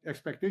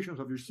expectations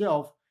of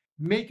yourself,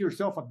 make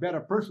yourself a better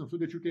person so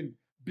that you can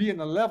be in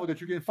a level that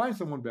you can find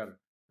someone better.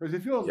 Because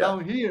if you're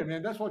down here,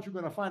 man, that's what you're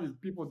going to find is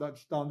people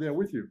that's down there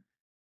with you.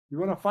 You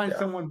want to find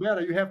someone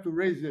better, you have to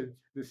raise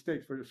the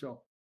stakes for yourself.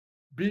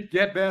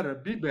 Get better,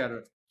 be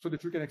better, so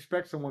that you can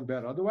expect someone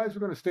better. Otherwise, you're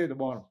going to stay at the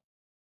bottom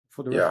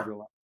for the rest of your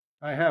life.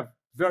 I have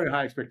very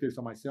high expectations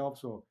of myself,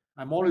 so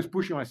I'm always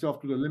pushing myself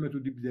to the limit to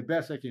be the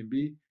best I can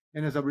be.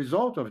 And as a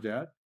result of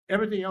that,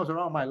 everything else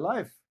around my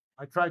life,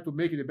 I try to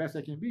make it the best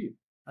I can be.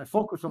 I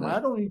focus on I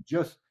don't eat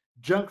just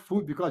junk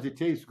food because it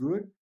tastes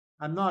good.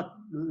 I'm not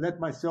let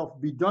myself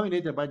be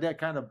dominated by that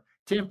kind of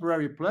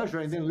temporary pleasure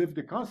and then live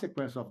the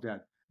consequence of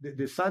that,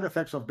 the side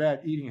effects of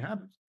bad eating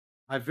habits.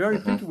 I'm very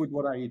picky with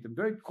what I eat. I'm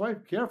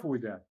quite careful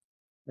with that.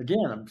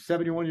 Again, I'm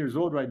 71 years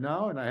old right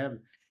now, and I have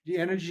the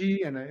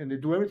energy and I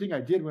do everything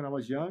I did when I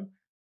was young.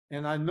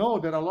 And I know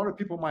that a lot of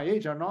people my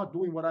age are not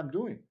doing what I'm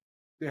doing.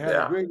 They had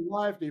a great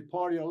life. They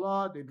party a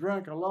lot. They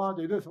drank a lot.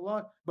 They this a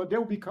lot. But there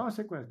will be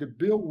consequences. The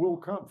bill will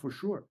come for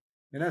sure.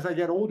 And as I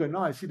get older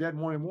now, I see that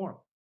more and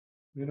more.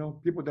 You know,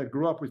 people that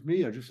grew up with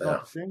me are just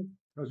not the same.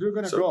 Because we're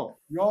going to go.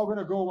 We're all going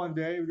to go one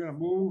day. We're going to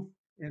move.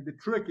 And the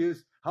trick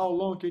is, how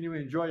long can you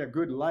enjoy a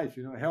good life,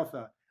 you know, health,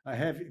 a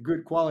heavy,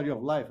 good quality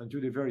of life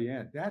until the very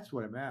end? That's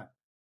what I'm at.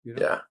 You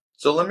know? Yeah.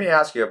 So let me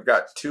ask you, I've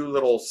got two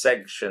little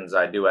sections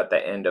I do at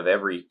the end of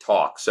every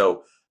talk.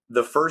 So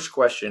the first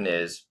question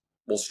is,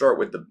 we'll start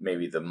with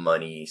maybe the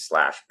money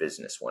 /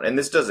 business one. And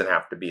this doesn't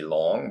have to be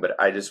long, but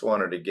I just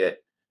wanted to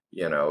get,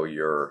 you know,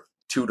 your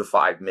 2 to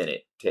 5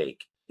 minute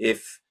take.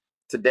 If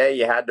today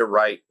you had to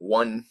write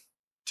 1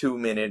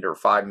 2-minute or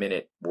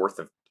 5-minute worth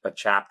of a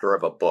chapter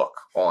of a book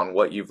on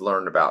what you've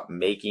learned about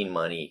making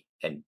money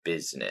and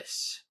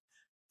business,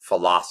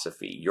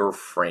 philosophy, your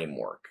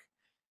framework,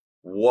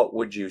 what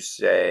would you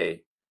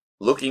say?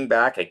 Looking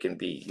back, it can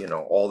be, you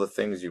know, all the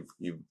things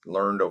you've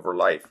learned over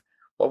life.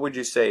 What would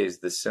you say is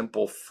the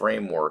simple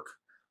framework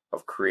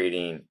of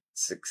creating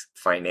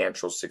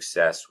financial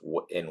success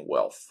in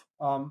wealth?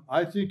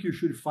 I think you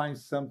should find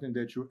something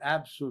that you're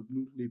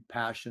absolutely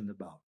passionate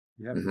about.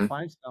 You have to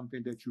find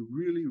something that you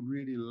really,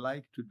 really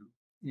like to do.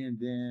 And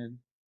then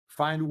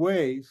find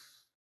ways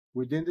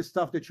within the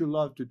stuff that you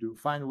love to do,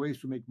 find ways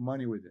to make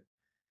money with it.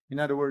 In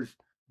other words,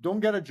 don't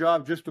get a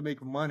job just to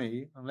make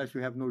money unless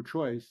you have no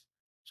choice,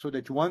 so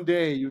that one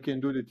day you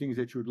can do the things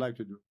that you would like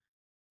to do.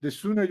 The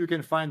sooner you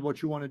can find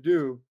what you want to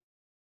do,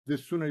 the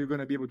sooner you're going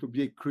to be able to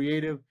be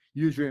creative,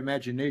 use your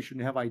imagination,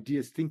 have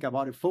ideas, think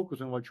about it,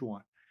 focus on what you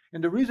want.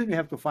 And the reason you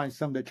have to find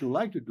something that you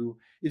like to do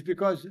is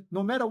because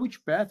no matter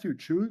which path you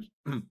choose,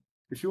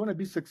 if you want to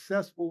be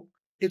successful,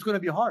 it's going to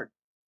be hard.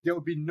 There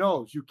will be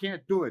no's. You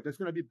can't do it. There's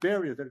going to be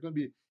barriers. There's going to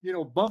be, you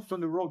know, bumps on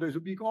the road. There's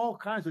going to be all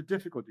kinds of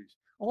difficulties.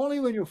 Only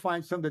when you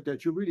find something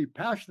that you're really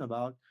passionate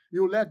about,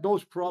 you let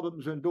those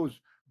problems and those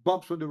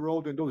bumps on the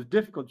road and those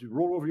difficulties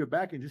roll over your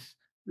back and just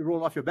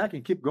roll off your back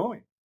and keep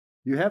going.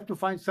 You have to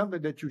find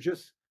something that you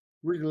just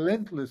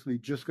relentlessly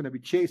just going to be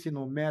chasing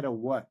no matter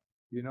what.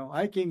 You know,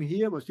 I came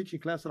here, was teaching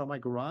classes out of my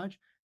garage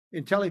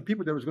and telling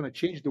people that was going to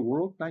change the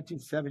world,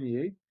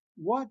 1978.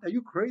 What? Are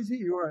you crazy?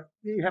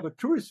 You have a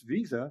tourist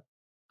visa,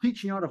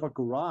 teaching out of a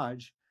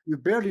garage. You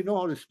barely know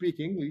how to speak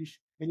English,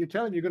 and you're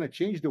telling me you're going to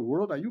change the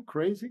world? Are you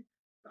crazy?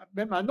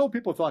 I know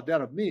people thought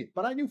that of me,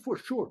 but I knew for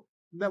sure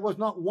that was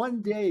not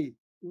one day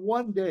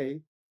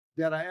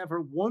that I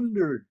ever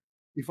wondered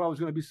if I was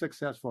going to be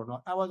successful or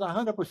not. I was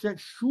 100%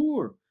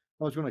 sure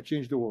I was going to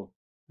change the world.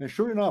 And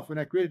sure enough, when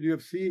I created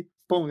UFC,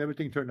 boom,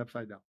 everything turned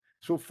upside down.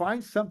 So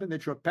find something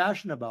that you're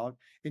passionate about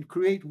and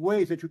create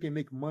ways that you can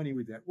make money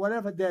with that,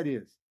 whatever that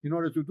is. In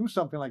order to do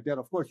something like that,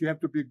 of course, you have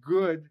to be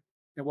good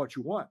at what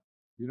you want.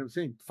 You know what I'm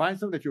saying? Find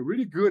something that you're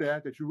really good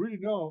at, that you really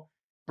know,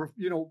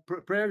 you know,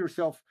 prepare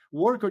yourself,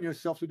 work on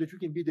yourself so that you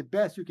can be the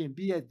best you can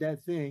be at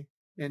that thing,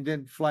 and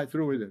then fly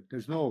through with it.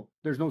 There's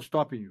no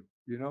stopping you,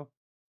 you know?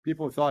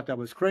 People thought I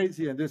was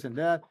crazy and this and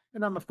that.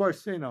 And I'm, of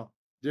course, you know,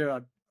 there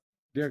are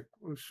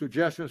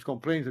suggestions,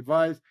 complaints,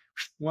 advice,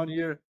 1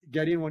 year,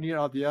 get in 1 year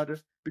out the other,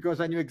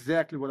 because I knew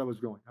exactly what I was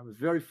going. I was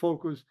very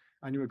focused.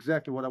 I knew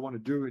exactly what I want to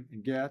do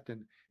and get.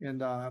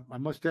 And I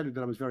must tell you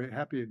that I was very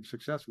happy and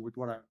successful with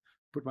what I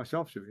put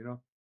myself to, you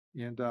know.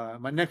 And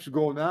my next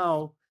goal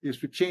now is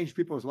to change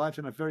people's lives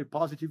in a very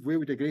positive way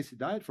with the Gracie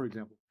diet, for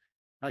example.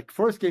 I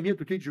first came here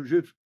to teach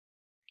jiu-jitsu.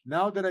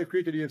 Now that I've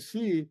created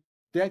UFC,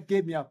 that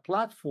gave me a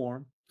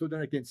platform so that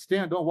I can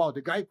stand, oh, wow,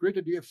 the guy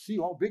created the UFC,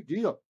 oh, big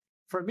deal.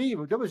 For me,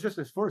 that was just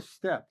his first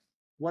step.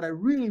 What I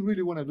really,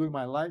 really want to do in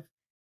my life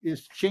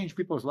is change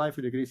people's life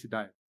with the Gracie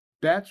diet.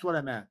 That's what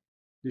I'm at.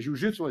 The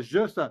jiu-jitsu was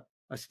just a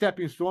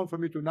stepping stone for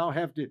me to now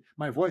have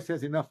my voice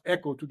has enough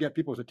echo to get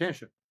people's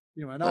attention.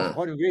 You know, and now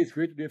Rorion Gracie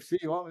created the UFC,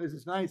 oh, this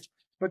is nice.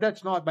 But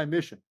that's not my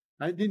mission.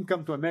 I didn't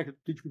come to America to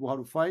teach people how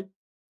to fight.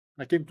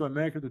 I came to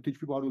America to teach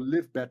people how to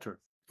live better.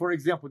 For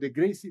example, the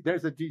Gracie,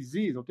 there's a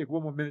disease, I'll take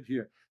 1 more minute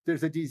here.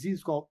 There's a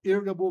disease called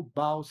irritable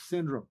bowel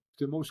syndrome.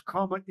 It's the most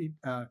common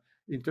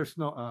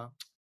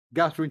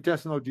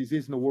gastrointestinal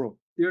disease in the world,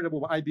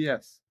 irritable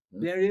IBS.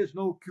 There is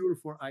no cure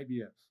for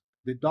IBS.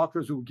 The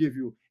doctors will give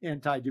you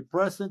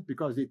antidepressant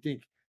because they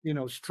think, you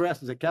know,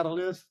 stress is a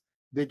catalyst.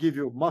 They give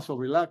you muscle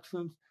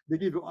relaxants. They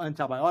give you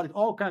antibiotics,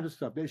 all kinds of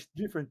stuff. There's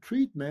different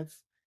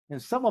treatments,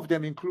 and some of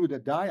them include a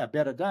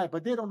better diet,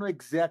 but they don't know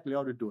exactly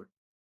how to do it.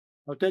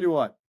 I'll tell you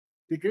what,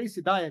 the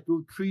Gracie diet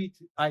will treat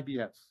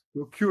IBS,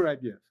 will cure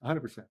IBS,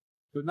 100%.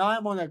 So now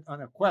I'm on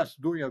a quest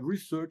doing a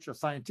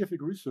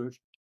scientific research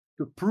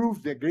to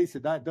prove that Gracie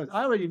diet does.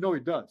 I already know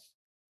it does,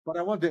 but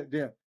I want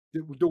the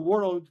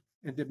world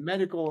and the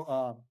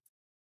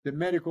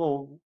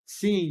medical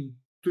scene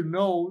to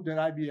know that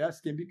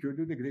IBS can be cured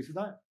with the Gracie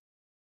diet.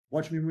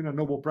 Watch me win a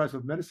Nobel Prize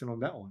of Medicine on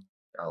that one.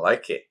 I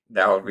like it.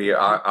 That would be.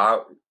 I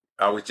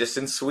was just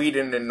in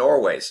Sweden and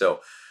Norway,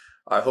 so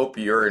I hope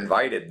you're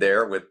invited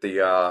there with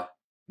the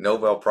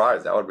Nobel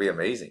Prize. That would be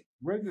amazing.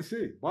 Wait to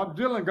see. Bob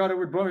Dylan got it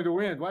with Blowing the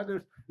Wind.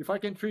 If I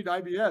can treat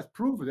IBS,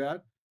 prove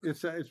that,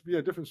 it's be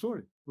a different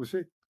story. We'll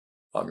see.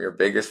 I'm your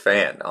biggest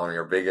fan. Thank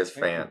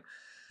you.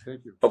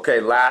 Thank you. Okay,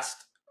 last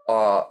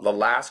The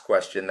last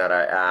question that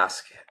I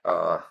ask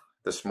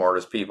the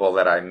smartest people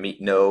that I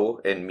know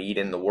and meet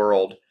in the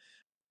world.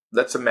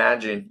 Let's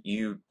imagine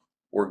you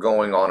were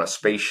going on a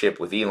spaceship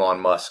with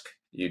Elon Musk.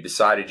 You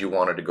decided you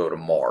wanted to go to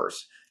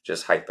Mars,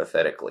 just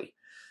hypothetically.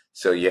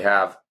 So you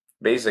have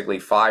basically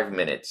 5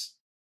 minutes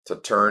to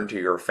turn to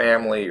your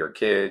family, your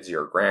kids,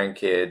 your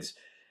grandkids,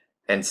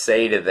 and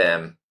say to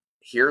them,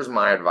 here's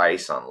my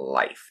advice on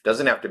life.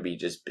 Doesn't have to be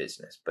just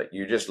business, but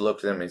you just look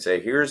to them and say,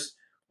 here's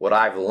what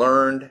I've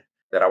learned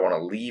that I want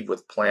to leave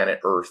with planet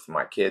Earth,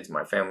 my kids,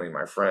 my family,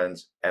 my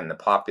friends, and the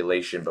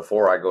population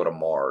before I go to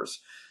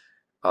Mars.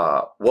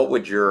 What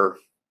would your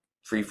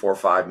 3, 4,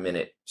 5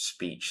 minute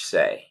speech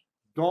say?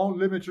 Don't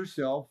limit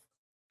yourself.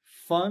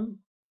 Fun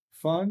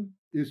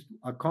is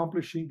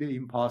accomplishing the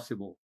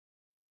impossible.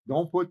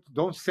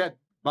 Don't set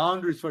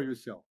boundaries for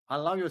yourself.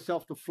 Allow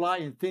yourself to fly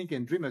and think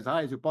and dream as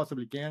high as you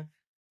possibly can.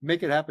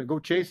 Make it happen. Go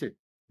chase it,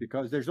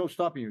 because there's no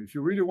stopping you. If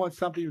you really want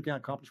something, you can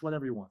accomplish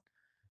whatever you want.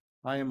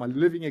 I am a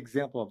living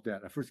example of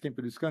that. I first came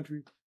to this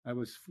country. I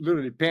was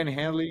literally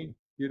panhandling,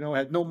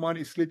 had no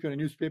money, sleeping on a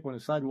newspaper on the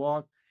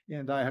sidewalk.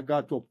 And I have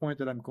got to a point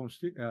that I'm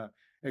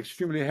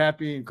extremely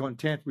happy and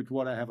content with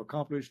what I have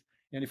accomplished.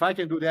 And if I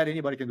can do that,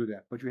 anybody can do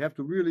that. But you have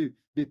to really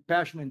be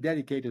passionate and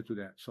dedicated to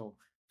that. So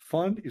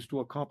fun is to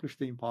accomplish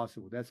the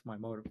impossible. That's my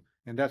motto.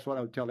 And that's what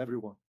I would tell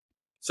everyone.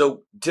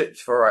 So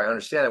for I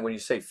understand that when you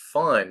say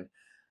fun,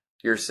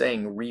 you're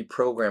saying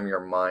reprogram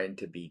your mind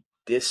to be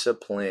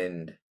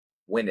disciplined.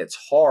 When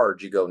it's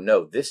hard, you go,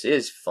 no, this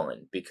is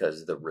fun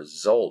because the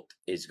result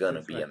is going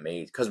to be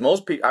amazing. Because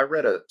most people, I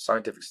read a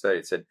scientific study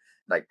that said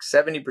like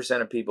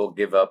 70% of people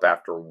give up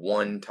after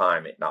one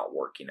time it not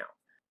working out,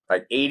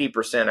 like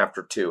 80%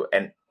 after two,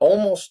 and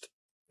almost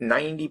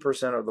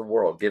 90% of the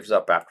world gives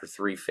up after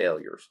 3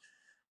 failures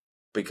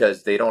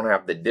because they don't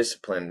have the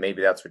discipline.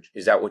 Maybe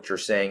is that what you're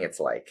saying? It's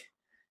like,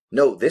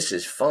 no, this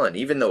is fun.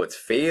 Even though it's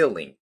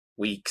failing,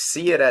 we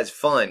see it as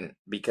fun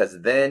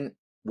because then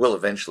we'll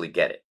eventually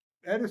get it.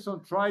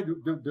 Edison tried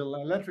the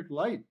electric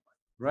light,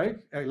 right?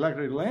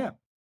 Electric lamp,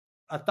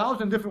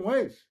 1,000 different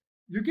ways.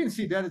 You can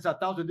see that it's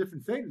 1,000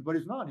 different things, but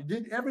it's not. He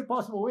did every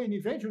possible way, and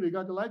eventually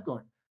got the light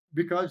going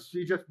because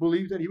he just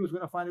believed that he was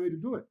going to find a way to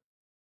do it.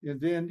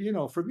 And then,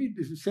 for me,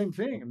 it's the same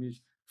thing. I mean,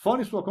 fun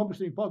is to accomplish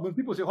the impossible. When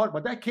people say hard,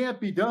 but that can't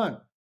be done,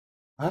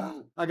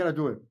 I got to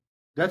do it.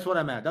 That's what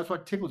I'm at. That's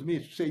what tickles me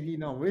is to say,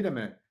 wait a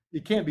minute.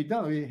 It can't be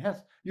done.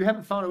 You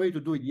haven't found a way to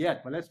do it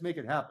yet, but let's make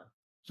it happen.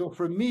 So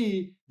for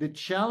me, the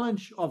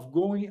challenge of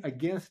going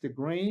against the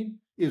grain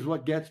is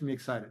what gets me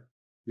excited.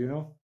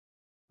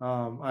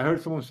 I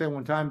heard someone say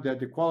one time that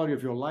the quality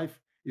of your life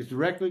is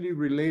directly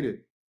related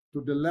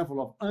to the level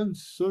of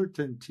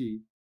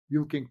uncertainty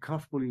you can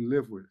comfortably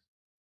live with.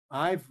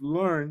 I've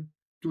learned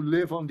to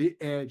live on the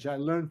edge. I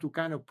learned to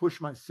kind of push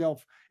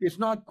myself. It's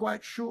not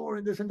quite sure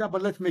and this and that,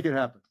 but let's make it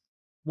happen.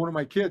 One of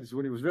my kids,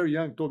 when he was very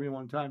young, told me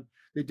one time,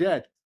 "Hey,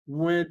 Dad,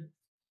 when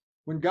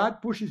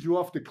God pushes you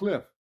off the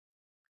cliff,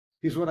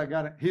 he's either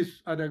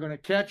going to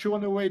catch you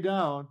on the way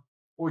down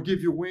or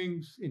give you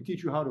wings and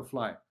teach you how to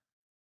fly."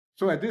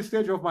 So at this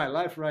stage of my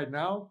life right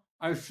now,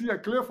 I see a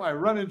cliff, I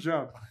run and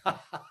jump.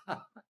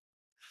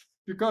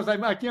 Because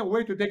I can't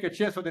wait to take a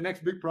chance for the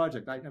next big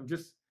project. I'm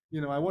just,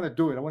 I want to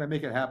do it. I want to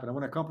make it happen. I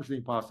want to accomplish the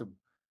impossible.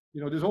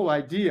 This whole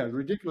idea,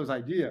 ridiculous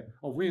idea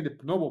of winning the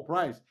Nobel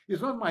Prize,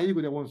 it's not my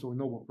ego that wants a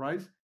Nobel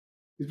Prize.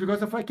 It's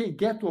because if I can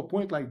get to a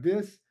point like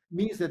this,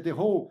 means that the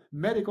whole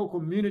medical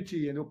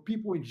community and the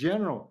people in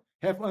general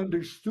have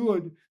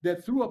understood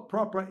that through a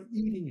proper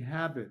eating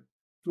habit,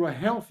 through a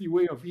healthy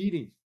way of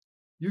eating,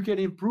 you can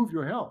improve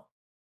your health.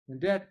 And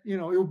that, it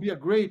will be a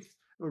great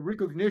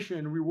recognition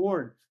and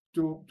reward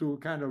to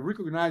kind of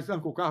recognize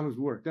Uncle Carlos'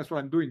 work. That's why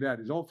I'm doing that.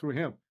 It's all through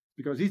him,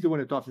 because he's the one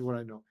that taught me what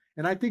I know.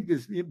 And I think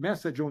this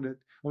message on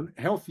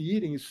healthy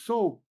eating is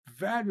so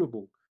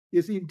valuable.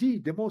 It's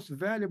indeed the most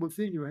valuable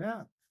thing you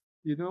have.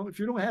 If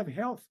you don't have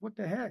health, what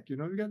the heck? You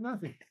got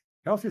nothing.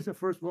 Health is the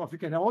first wealth. You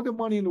can have all the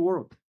money in the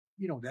world.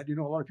 A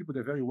lot of people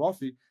that are very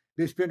wealthy,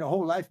 they spend a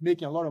whole life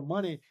making a lot of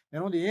money,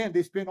 and on the end,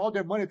 they spend all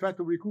their money trying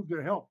to recoup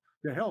their health.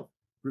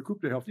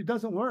 It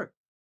doesn't work.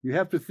 You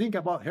have to think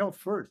about health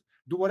first.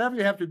 Do whatever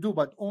you have to do,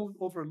 but don't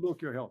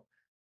overlook your health.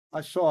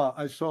 I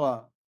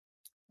saw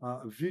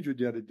a video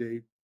the other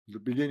day, the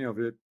beginning of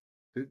it,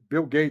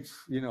 Bill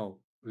Gates,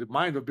 the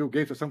mind of Bill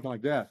Gates or something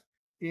like that.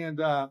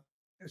 And I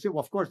said,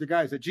 well, of course, the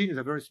guy is a genius,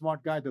 a very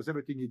smart guy, does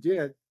everything he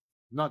did.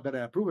 Not that I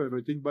approve of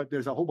everything, but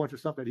there's a whole bunch of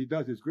stuff that he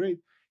does is great.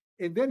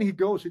 And then he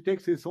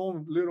takes his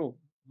own little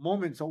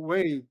moments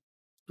away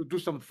to do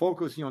some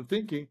focusing on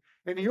thinking,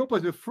 and he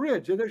opens the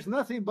fridge, and there's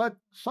nothing but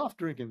soft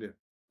drink in there,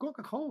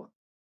 Coca-Cola.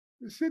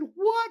 I said,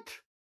 what?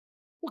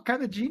 What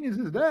kind of genius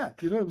is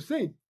that? You know what I'm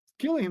saying?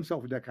 Killing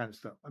himself with that kind of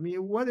stuff. I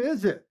mean, what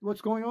is it?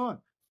 What's going on?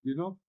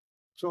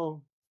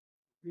 So,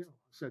 I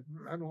said,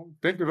 I don't,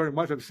 thank you very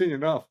much. I've seen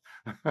enough.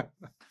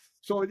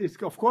 So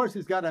of course,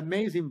 he's got an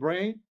amazing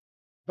brain,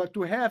 but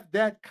to have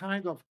that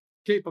kind of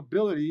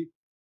capability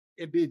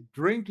and be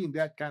drinking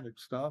that kind of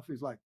stuff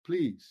is like,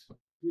 please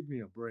give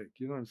me a break.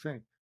 You know what I'm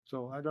saying?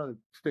 So I'd rather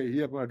stay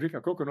here. I'm going to drink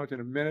a coconut in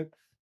a minute.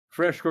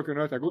 fresh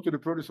coconut. I go to the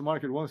produce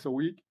market once a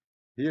week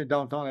here in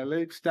downtown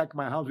LA, stack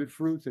my house with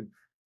fruits, and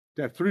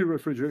there are 3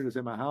 refrigerators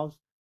in my house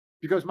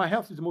because my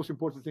health is the most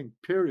important thing,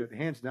 period,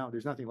 hands down.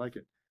 There's nothing like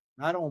it.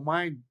 I don't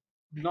mind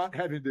not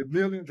having the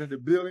millions and the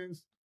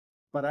billions,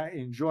 but I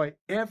enjoy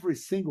every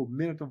single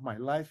minute of my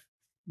life,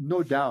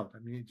 no doubt. I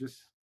mean, just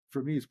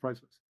for me, it's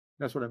priceless.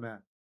 That's what I'm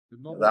at.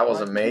 That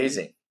was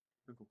amazing.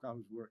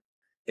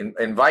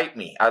 Invite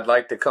me. I'd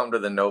like to come to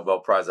the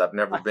Nobel Prize. I've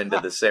never been to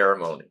the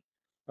ceremony.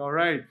 All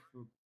right.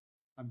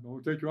 I'm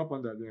going to take you up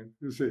on that then.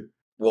 You'll see.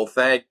 Well,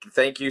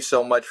 thank you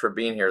so much for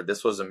being here.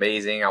 This was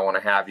amazing. I want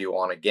to have you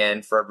on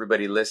again. For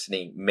everybody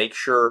listening, make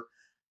sure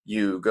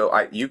you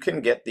go. You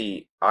can get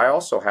I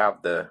also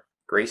have the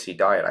Gracie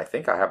diet. I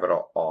think I have it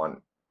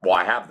on. Well,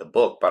 I have the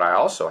book, but I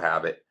also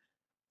have it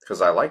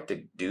because I like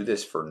to do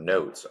this for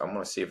notes. I'm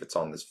going to see if it's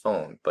on this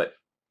phone, but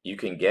you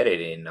can get it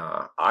in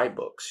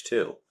iBooks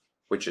too,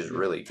 which is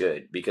really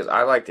good because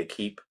I like to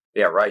keep,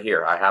 right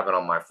here. I have it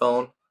on my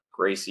phone,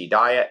 Gracie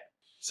diet.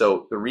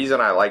 So the reason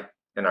I like,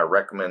 and I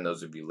recommend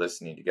those of you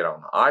listening to get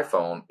on the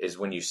iPhone is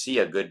when you see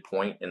a good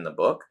point in the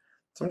book.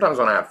 Sometimes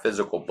when I have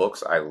physical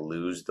books, I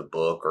lose the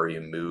book or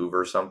you move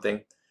or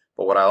something.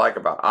 But what I like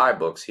about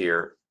iBooks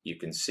here, you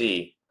can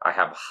see I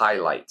have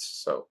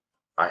highlights. So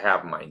I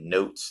have my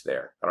notes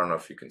there. I don't know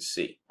if you can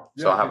see.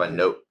 So I have a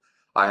note.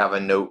 I have a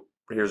note.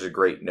 Here's a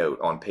great note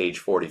on page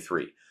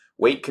 43.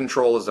 Weight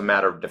control is a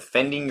matter of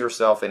defending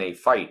yourself in a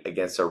fight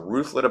against a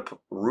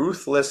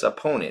ruthless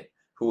opponent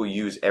who will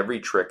use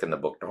every trick in the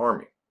book to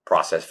harm you.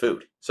 Processed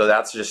food. So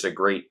that's just a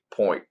great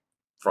point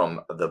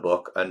from the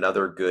book.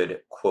 Another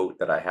good quote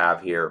that I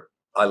have here.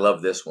 I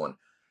love this one.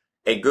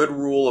 A good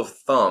rule of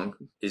thumb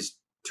is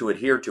to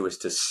adhere to is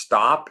to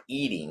stop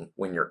eating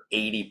when you're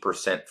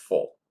 80%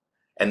 full.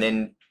 And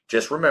then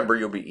just remember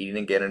you'll be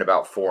eating again in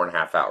about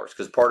 4.5 hours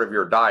because part of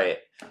your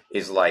diet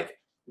is like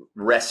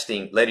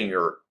resting, letting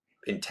your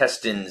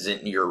intestines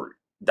and your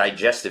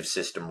digestive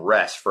system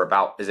rest for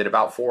about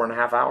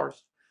 4.5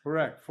 hours?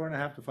 Correct.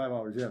 4.5 to 5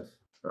 hours, yes.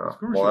 It's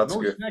crucial. Well, that's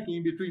no good. snacking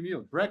in between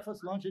meals.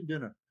 Breakfast, lunch, and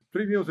dinner.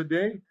 3 meals a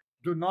day.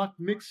 Do not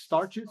mix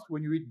starches.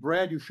 When you eat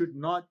bread, you should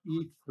not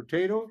eat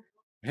potato.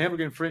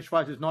 Hamburger and French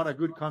fries is not a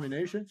good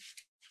combination.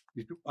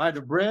 You do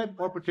either bread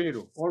or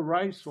potato, or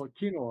rice, or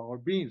quinoa, or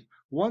beans.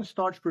 1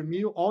 starch per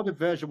meal, all the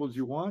vegetables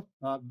you want.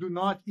 Do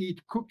not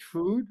eat cooked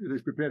food that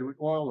is prepared with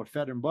oil or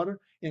fat and butter,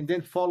 and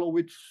then follow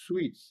with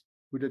sweets,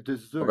 with a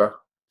dessert. Okay.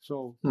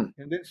 So,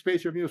 and then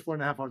space your meals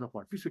 4.5 hours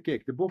apart. Piece of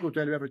cake. The book will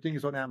tell you everything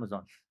is on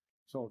Amazon.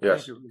 So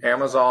yes,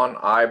 Amazon,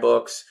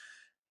 iBooks,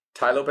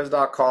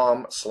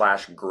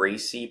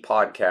 tylopez.com/Gracie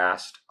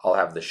podcast. I'll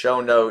have the show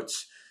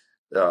notes.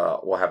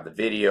 We'll have the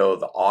video,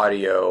 the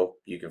audio.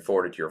 You can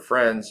forward it to your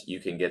friends.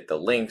 You can get the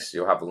links.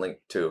 You'll have a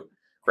link to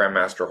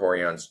Grandmaster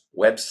Rorion's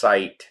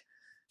website.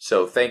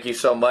 So thank you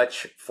so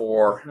much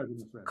for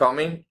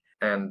coming,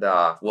 and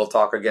we'll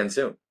talk again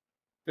soon.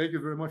 Thank you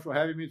very much for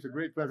having me. It's a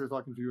great pleasure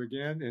talking to you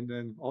again, and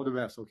then all the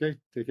best, okay?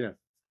 Take care.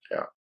 Yeah.